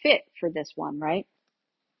doesn't fit for this one, right?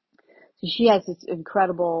 So she has this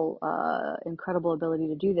incredible ability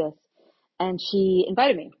to do this. And she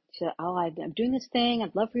invited me. She said, I'm doing this thing.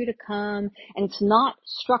 I'd love for you to come. And it's not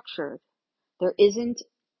structured. There isn't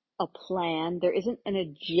a plan. There isn't an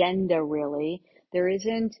agenda really. There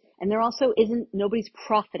isn't, and there also isn't, nobody's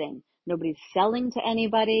profiting. Nobody's selling to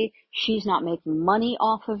anybody. She's not making money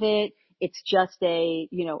off of it. It's just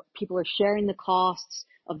people are sharing the costs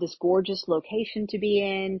of this gorgeous location to be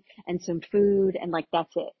in and some food and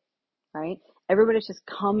that's it, right? Everybody's just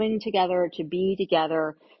coming together to be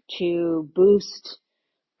together to boost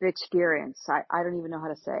the experience. I don't even know how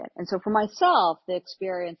to say it. And so for myself, the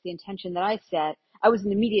experience, the intention that I set, I was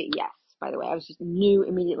an immediate yes, by the way. I was just knew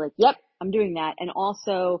immediately, yep, I'm doing that. And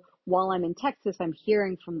also while I'm in Texas, I'm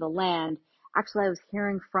hearing from the land. Actually, I was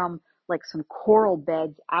hearing from some coral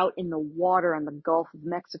beds out in the water in the Gulf of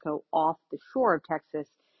Mexico off the shore of Texas.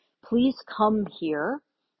 Please come here.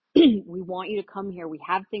 We want you to come here. We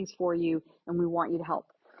have things for you and we want you to help.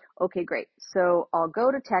 Okay, great. So I'll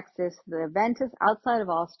go to Texas. The event is outside of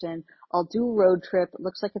Austin. I'll do a road trip. It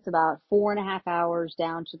looks like it's about 4.5 hours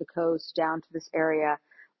down to the coast, down to this area,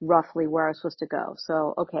 roughly where I was supposed to go.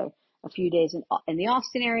 So, okay, a few days in the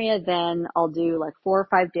Austin area. Then I'll do 4 or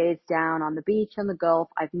 5 days down on the beach on the Gulf.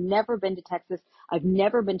 I've never been to Texas. I've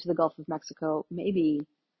never been to the Gulf of Mexico. Maybe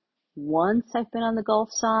once I've been on the Gulf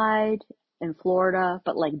side in Florida,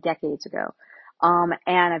 but decades ago. And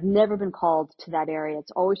I've never been called to that area. It's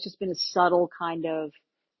always just been a subtle kind of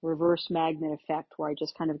reverse magnet effect where I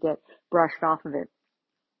just kind of get brushed off of it.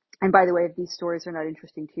 And by the way, if these stories are not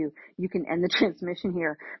interesting to you, you can end the transmission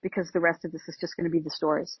here because the rest of this is just going to be the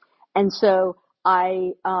stories. And so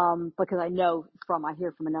because I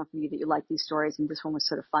hear from enough of you that you like these stories, and this one was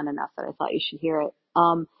sort of fun enough that I thought you should hear it.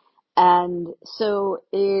 And so,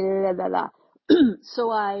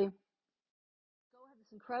 So I go have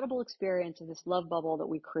this incredible experience of this love bubble that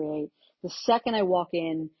we create. The second I walk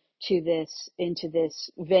into this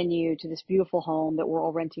venue, to this beautiful home that we're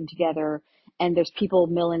all renting together, and there's people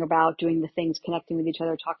milling about, doing the things, connecting with each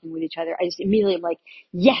other, talking with each other, I just immediately am like,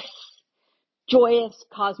 yes, joyous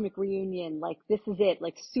cosmic reunion. Like, this is it.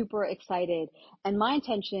 Like, super excited. And my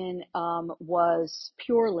intention was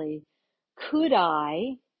purely, could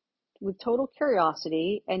I, with total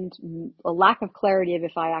curiosity and a lack of clarity of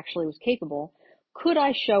if I actually was capable, could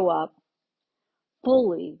I show up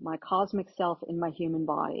fully my cosmic self in my human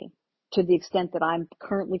body to the extent that I'm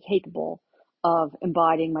currently capable of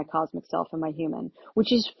embodying my cosmic self in my human,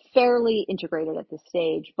 which is fairly integrated at this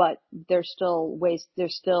stage, but there's still,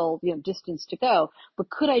 distance to go. But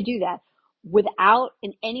could I do that without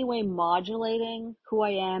in any way modulating who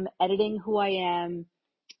I am, editing who I am,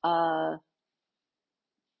 uh,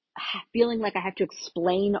 feeling like I have to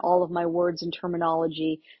explain all of my words and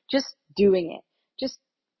terminology, just doing it, just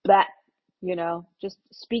that, just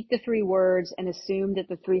speak the three words and assume that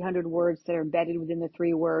the 300 words that are embedded within the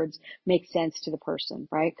three words make sense to the person,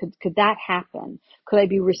 right? Could that happen? Could I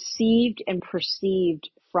be received and perceived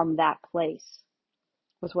from that place?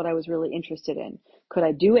 Was what I was really interested in. Could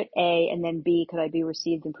I do it A, and then B, could I be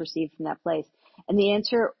received and perceived from that place? And the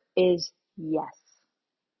answer is yes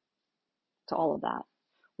to all of that,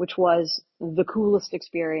 which was the coolest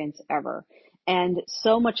experience ever and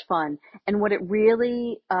so much fun. And what it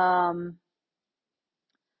really,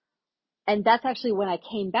 and that's actually when I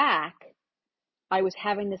came back, I was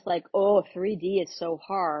having this like, oh, 3D is so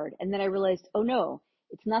hard. And then I realized, oh no,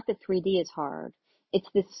 it's not that 3D is hard. It's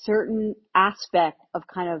this certain aspect of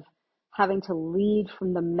kind of having to lead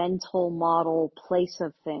from the mental model place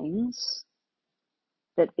of things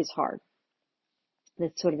that is hard.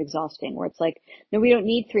 That's sort of exhausting, where it's like, no, we don't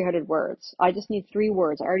need 300 words. I just need three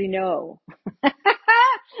words. I already know.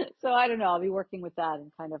 So I don't know. I'll be working with that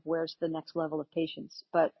and kind of where's the next level of patience.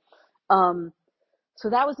 But, um, so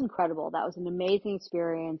that was incredible. That was an amazing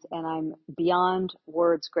experience, and I'm beyond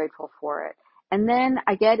words grateful for it. And then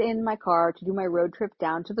I get in my car to do my road trip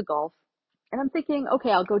down to the Gulf, and I'm thinking,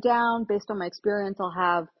 okay, I'll go down based on my experience.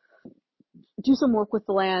 Do some work with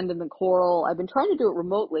the land and the coral. I've been trying to do it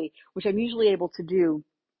remotely, which I'm usually able to do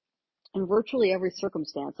in virtually every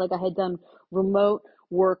circumstance. Like, I had done remote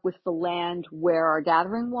work with the land where our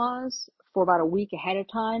gathering was for about a week ahead of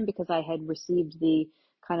time because I had received the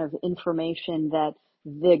kind of information that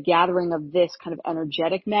the gathering of this kind of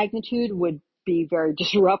energetic magnitude would be very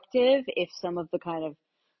disruptive if some of the kind of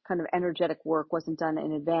energetic work wasn't done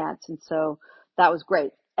in advance. And so that was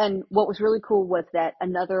great. And what was really cool was that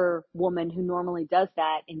another woman who normally does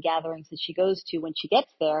that in gatherings that she goes to, when she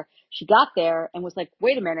gets there, she got there and was like,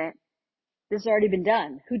 wait a minute, this has already been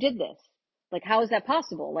done. Who did this? Like, how is that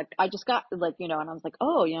possible? Like, I just got, like, and I was like,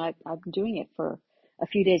 oh, I've been doing it for a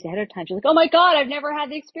few days ahead of time. She's like, oh my God, I've never had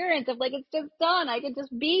the experience of, like, it's just done. I can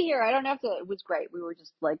just be here. I don't have to. It was great. We were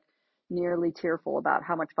just like nearly tearful about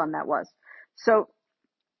how much fun that was. So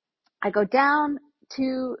I go down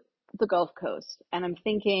to the Gulf Coast and I'm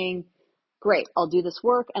thinking, great, I'll do this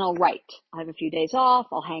work and I'll write. I have a few days off.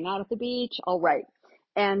 I'll hang out at the beach. I'll write.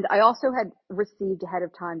 And I also had received ahead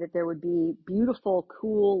of time that there would be beautiful,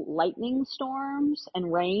 cool lightning storms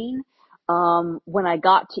and rain when I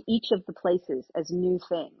got to each of the places as new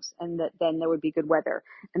things, and that then there would be good weather.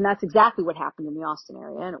 And that's exactly what happened in the Austin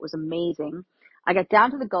area, and it was amazing. I got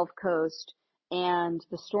down to the Gulf Coast, and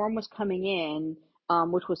the storm was coming in,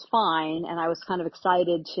 which was fine, and I was kind of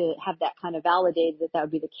excited to have that kind of validated that that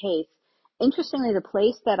would be the case. Interestingly, the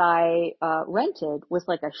place that I rented was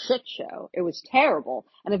like a shit show. It was terrible,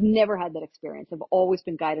 and I've never had that experience. I've always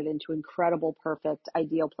been guided into incredible, perfect,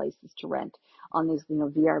 ideal places to rent on these,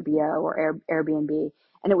 VRBO or Airbnb,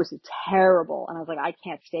 and it was terrible. And I was like, I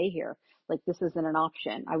can't stay here. Like, this isn't an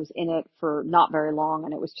option. I was in it for not very long,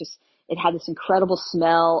 and it had this incredible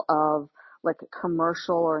smell of like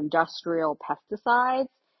commercial or industrial pesticides.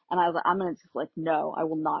 And I was like, I'm gonna just like, no, I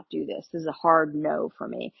will not do this. This is a hard no for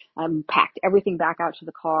me. I packed everything back out to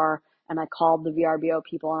the car and I called the VRBO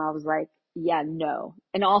people and I was like, yeah, no.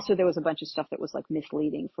 And also there was a bunch of stuff that was like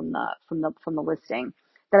misleading from the listing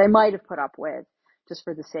that I might have put up with just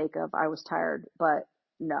for the sake of I was tired, but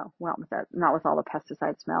no, not with that, not with all the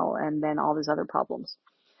pesticide smell and then all these other problems.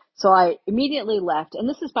 So I immediately left. And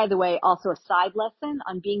this is, by the way, also a side lesson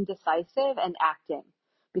on being decisive and acting,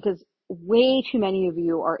 because way too many of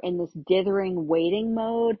you are in this dithering waiting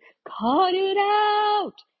mode. Cut it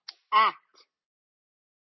out. Act.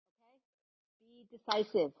 Okay? Be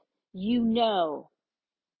decisive. You know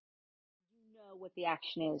what the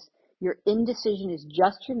action is. Your indecision is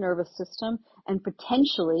just your nervous system and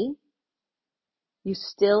potentially You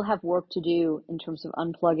still have work to do in terms of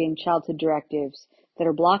unplugging childhood directives that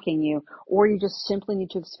are blocking you, or you just simply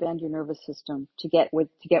need to expand your nervous system to get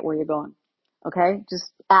where you're going. Okay?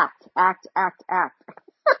 Just act, act, act, act.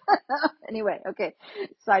 Anyway, okay.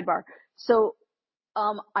 Sidebar. So,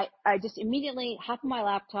 I just immediately hop on my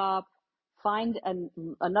laptop, find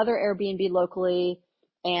another Airbnb locally,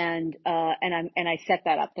 and I set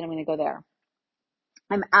that up. Then I'm going to go there.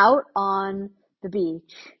 I'm out on the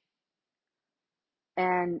beach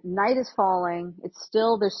and night is falling.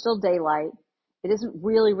 There's still daylight. It isn't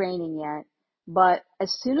really raining yet. But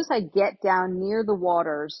as soon as I get down near the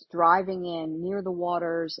waters, driving in near the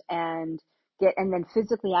waters and then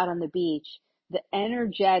physically out on the beach, the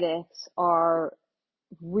energetics are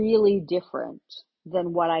really different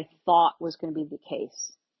than what I thought was going to be the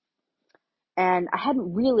case. And I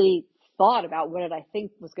hadn't really thought about what did I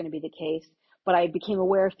think was going to be the case, but I became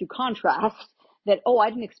aware through contrast that, oh, I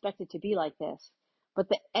didn't expect it to be like this. But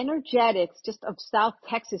the energetics just of South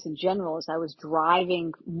Texas in general, as I was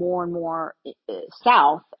driving more and more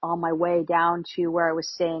south on my way down to where I was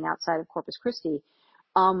staying outside of Corpus Christi,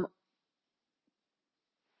 um,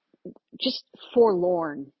 just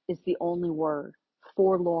forlorn is the only word.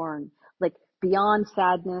 Forlorn. Like beyond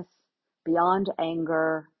sadness, beyond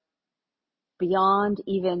anger, beyond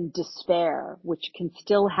even despair, which can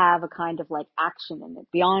still have a kind of like action in it,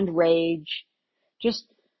 beyond rage, just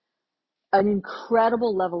an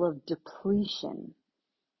incredible level of depletion,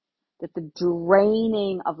 that the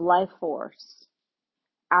draining of life force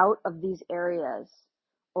out of these areas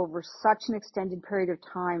over such an extended period of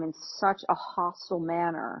time in such a hostile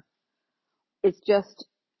manner, it's just,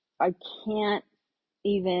 I can't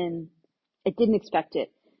even, I didn't expect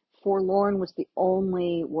it. Forlorn was the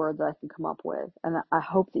only word that I can come up with. And I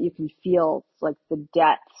hope that you can feel like the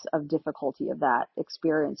depths of difficulty of that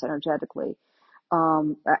experience energetically.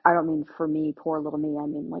 I don't mean for me, poor little me. I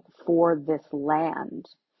mean like for this land.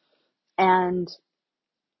 And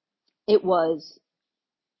it was,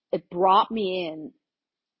 it brought me in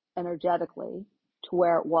energetically to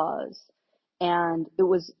where it was. And it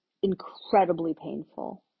was incredibly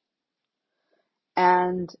painful.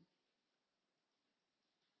 And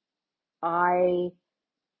I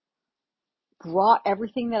brought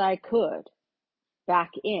everything that I could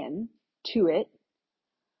back in to it,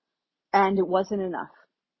 and it wasn't enough.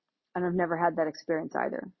 And I've never had that experience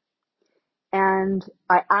either. And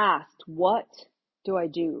I asked, what do I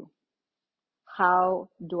do? How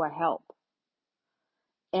do I help?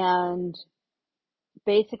 And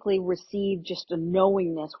basically received just a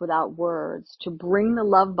knowingness without words to bring the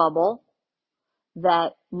love bubble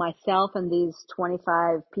that myself and these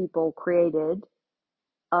 25 people created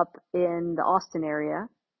up in the Austin area,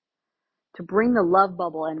 to bring the love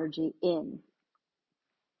bubble energy in.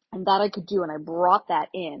 And that I could do, and I brought that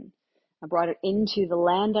in. I brought it into the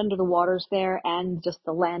land under the waters there and just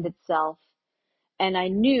the land itself. And I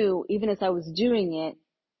knew, even as I was doing it,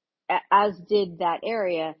 as did that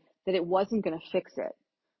area, that it wasn't going to fix it,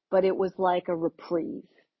 but it was like a reprieve.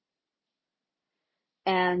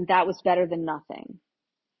 And that was better than nothing.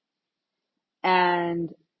 And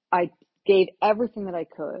I gave everything that I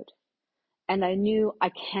could. And I knew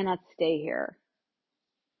I cannot stay here.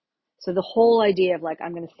 So the whole idea of like,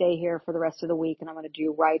 I'm going to stay here for the rest of the week and I'm going to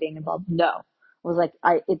do writing and blah, no. I was like,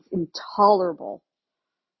 it's intolerable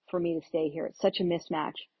for me to stay here. It's such a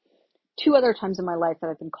mismatch. Two other times in my life that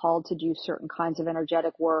I've been called to do certain kinds of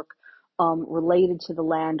energetic work, related to the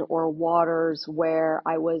land or waters, where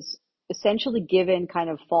I was essentially given kind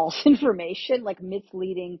of false information, like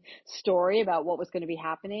misleading story about what was going to be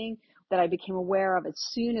happening, that I became aware of as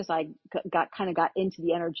soon as I got into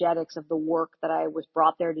the energetics of the work that I was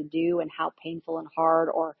brought there to do, and how painful and hard,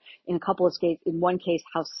 or in a couple of cases, in one case,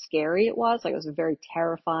 how scary it was. Like it was a very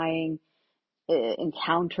terrifying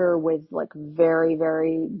encounter with like very,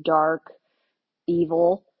 very dark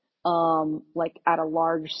evil, like at a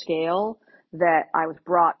large scale, that I was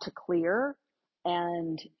brought to clear.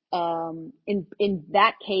 And in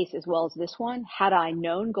that case, as well as this one, had I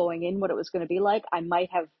known going in what it was going to be like, I might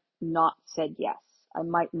have not said yes. I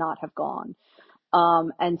might not have gone.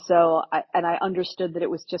 And so I understood that it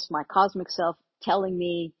was just my cosmic self telling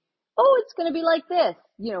me, oh, it's going to be like this,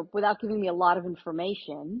 without giving me a lot of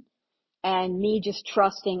information. And me just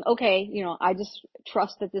trusting, okay, I just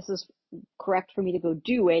trust that this is correct for me to go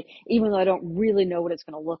do it, even though I don't really know what it's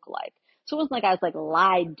going to look like. So it wasn't like I was like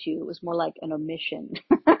lied to. It was more like an omission.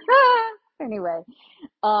 Anyway,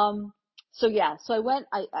 um, so yeah, so I went,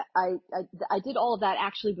 I did all of that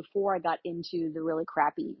actually before I got into the really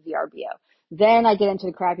crappy VRBO. Then I get into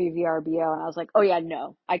the crappy VRBO and I was like, oh yeah,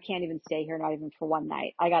 no, I can't even stay here, not even for one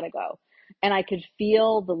night. I gotta go. And I could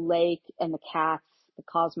feel the lake and the cats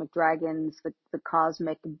the cosmic dragons, the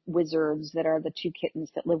cosmic wizards that are the two kittens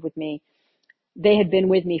that live with me. They had been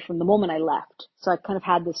with me from the moment I left. So I kind of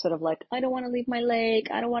had this sort of like, I don't want to leave my lake.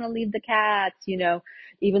 I don't want to leave the cats,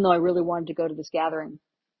 even though I really wanted to go to this gathering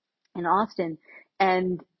in Austin.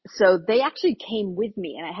 And so they actually came with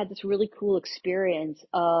me, and I had this really cool experience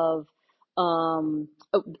of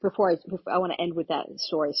before I want to end with that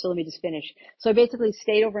story. So let me just finish. So I basically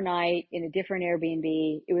stayed overnight in a different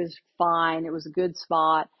Airbnb. It was fine. It was a good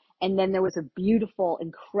spot. And then there was a beautiful,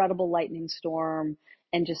 incredible lightning storm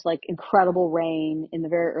and just like incredible rain in the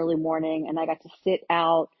very early morning. And I got to sit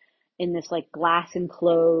out in this like glass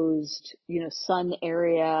enclosed, sun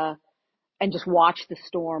area and just watch the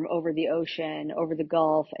storm over the ocean, over the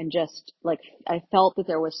Gulf, and just like I felt that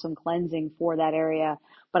there was some cleansing for that area.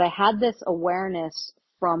 But I had this awareness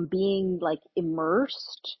from being like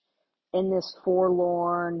immersed in this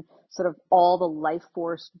forlorn, sort of all the life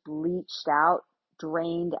force bleached out,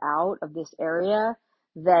 drained out of this area,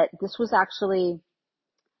 that this was actually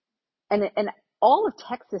and all of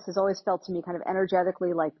Texas has always felt to me kind of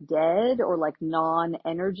energetically like dead or like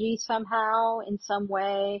non-energy somehow in some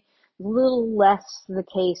way. A little less the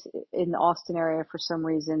case in the Austin area for some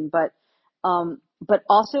reason, but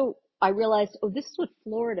also I realized, oh, this is what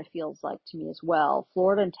Florida feels like to me as well.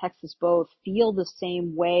 Florida and Texas both feel the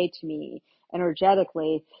same way to me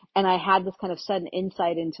energetically, and I had this kind of sudden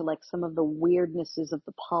insight into like some of the weirdnesses of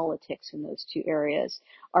the politics in those two areas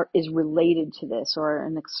is related to this or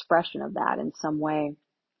an expression of that in some way.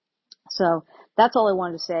 So that's all I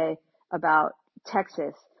wanted to say about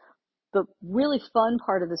Texas. The really fun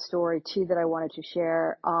part of the story too that I wanted to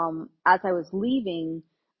share, as I was leaving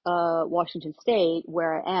Washington State,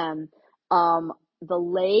 where I am, the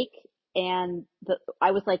lake and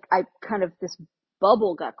I was like, I kind of this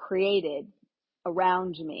bubble got created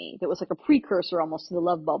around me that was like a precursor almost to the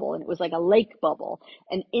love bubble, and it was like a lake bubble,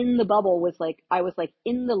 and in the bubble was like I was like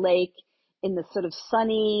in the lake in the sort of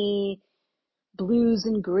sunny blues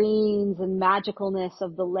and greens and magicalness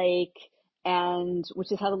of the lake, and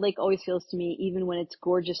which is how the lake always feels to me, even when it's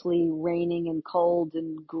gorgeously raining and cold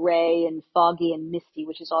and gray and foggy and misty,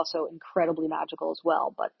 which is also incredibly magical as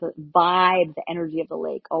well. But the vibe, the energy of the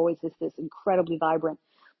lake always is this incredibly vibrant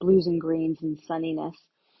blues and greens and sunniness.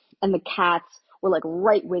 And the cats were like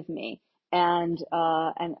right with me. And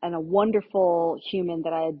a wonderful human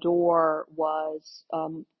that I adore was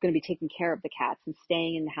going to be taking care of the cats and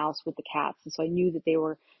staying in the house with the cats. And so I knew that they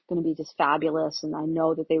were going to be just fabulous, and I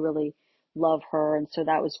know that they really love her, and so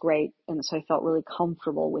that was great. And so I felt really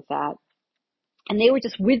comfortable with that. And they were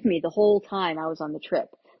just with me the whole time I was on the trip.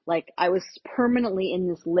 Like I was permanently in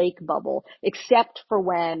this lake bubble, except for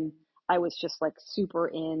when I was just like super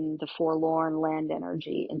in the forlorn land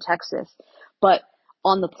energy in Texas. But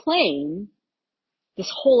on the plane,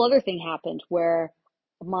 this whole other thing happened where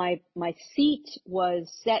my seat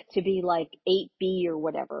was set to be like 8B or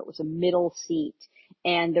whatever. It was a middle seat,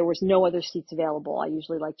 and there was no other seats available. I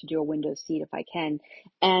usually like to do a window seat if I can.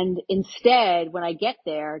 And instead, when I get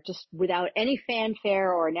there, just without any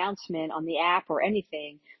fanfare or announcement on the app or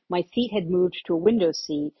anything, my seat had moved to a window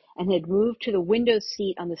seat and had moved to the window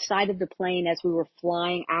seat on the side of the plane as we were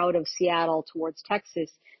flying out of Seattle towards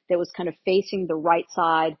Texas, that was kind of facing the right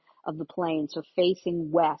side of the plane. So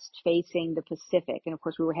facing west, facing the Pacific. And of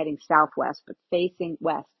course we were heading southwest, but facing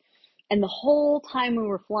west. And the whole time we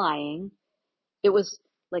were flying, it was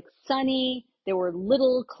like sunny. There were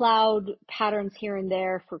little cloud patterns here and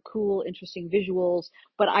there for cool, interesting visuals,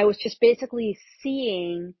 but I was just basically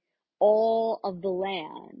seeing all of the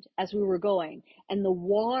land as we were going, and the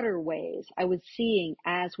waterways I was seeing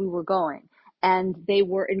as we were going. And they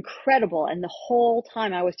were incredible. And the whole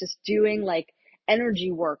time I was just doing like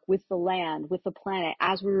energy work with the land, with the planet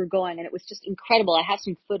as we were going. And it was just incredible. I have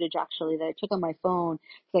some footage actually that I took on my phone,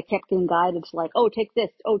 because I kept getting guided to like, oh, take this,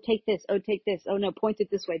 oh, take this, oh, take this, oh no, point it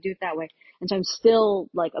this way, do it that way. And so I'm still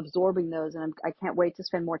like absorbing those, and I can't wait to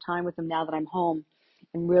spend more time with them now that I'm home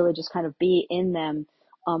and really just kind of be in them.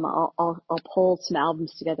 I'll pull some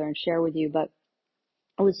albums together and share with you, but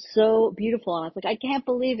it was so beautiful. And I was like, I can't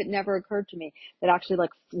believe it never occurred to me that actually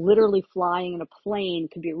like literally flying in a plane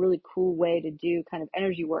could be a really cool way to do kind of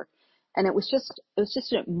energy work. And it was just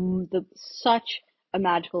such a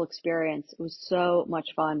magical experience. It was so much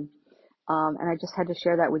fun. And I just had to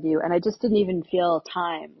share that with you. And I just didn't even feel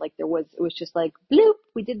time. Like it was just like, bloop,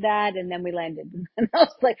 we did that. And then we landed. And I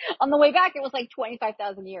was like, on the way back, it was like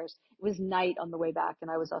 25,000 years. It was night on the way back.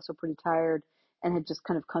 And I was also pretty tired and had just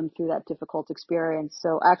kind of come through that difficult experience.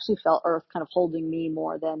 So I actually felt Earth kind of holding me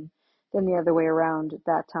more than the other way around at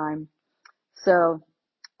that time. So,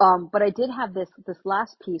 but I did have this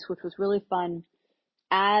last piece, which was really fun.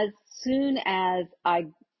 as soon as I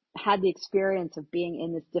had the experience of being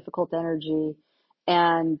in this difficult energy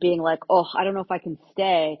and being like, oh, I don't know if I can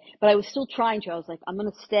stay, but I was still trying to. I was like, I'm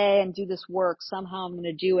going to stay and do this work. Somehow I'm going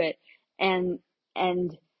to do it. And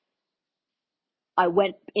I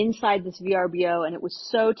went inside this VRBO and it was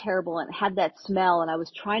so terrible and it had that smell and I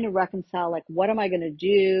was trying to reconcile, like, what am I going to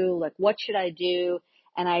do? Like, what should I do?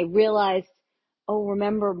 And I realized, oh,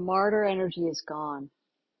 remember, martyr energy is gone.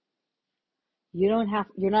 You're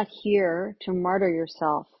not here to martyr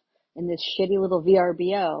yourself in this shitty little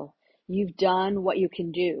VRBO. You've done what you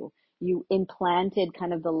can do. You implanted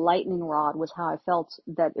kind of the lightning rod, was how I felt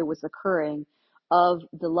that it was occurring, of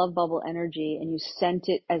the love bubble energy, and you sent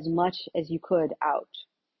it as much as you could out.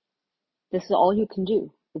 This is all you can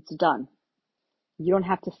do. It's done. You don't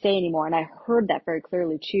have to say anymore. And I heard that very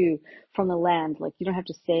clearly too from the land. Like, you don't have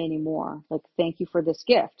to say anymore. Like, thank you for this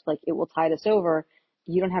gift. Like, it will tide us over.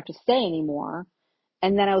 You don't have to say anymore.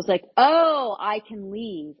 And then I was like, oh, I can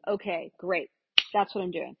leave. Okay, great. That's what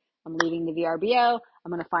I'm doing. I'm leaving the VRBO.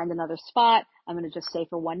 I'm going to find another spot. I'm going to just stay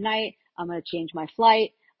for one night. I'm going to change my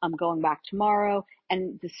flight. I'm going back tomorrow.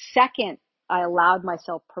 And the second I allowed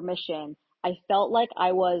myself permission, I felt like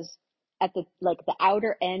I was at the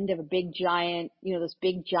outer end of a big giant, those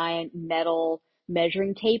big giant metal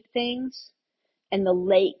measuring tape things, and the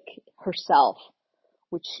lake herself,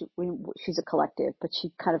 which she's a collective, but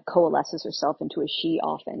she kind of coalesces herself into a she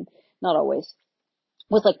often, not always,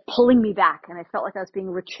 was like pulling me back. And I felt like I was being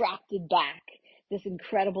retracted back, this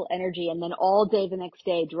incredible energy. And then all day the next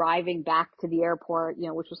day, driving back to the airport,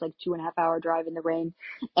 which was like 2.5 hour drive in the rain,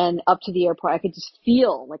 and up to the airport, I could just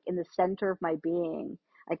feel, like, in the center of my being,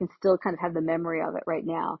 I can still kind of have the memory of it right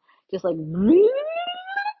now, just like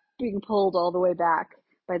being pulled all the way back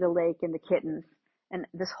by the lake and the kittens. And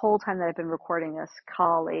this whole time that I've been recording this,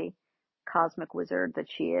 Kali, cosmic wizard that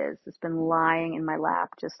she is, has been lying in my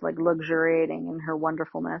lap, just like luxuriating in her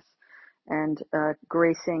wonderfulness and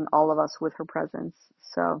gracing all of us with her presence.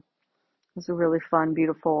 So it was a really fun,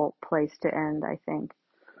 beautiful place to end, I think.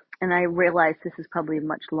 And I realize this is probably a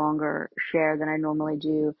much longer share than I normally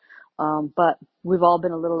do. But we've all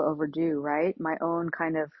been a little overdue, right? My own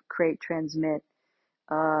kind of create, transmit,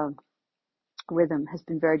 uh, rhythm has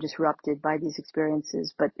been very disrupted by these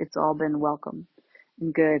experiences, but it's all been welcome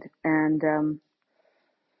and good. And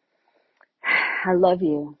I love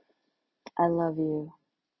you. I love you.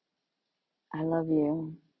 I love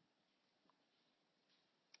you.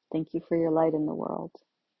 Thank you for your light in the world.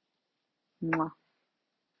 Mwah.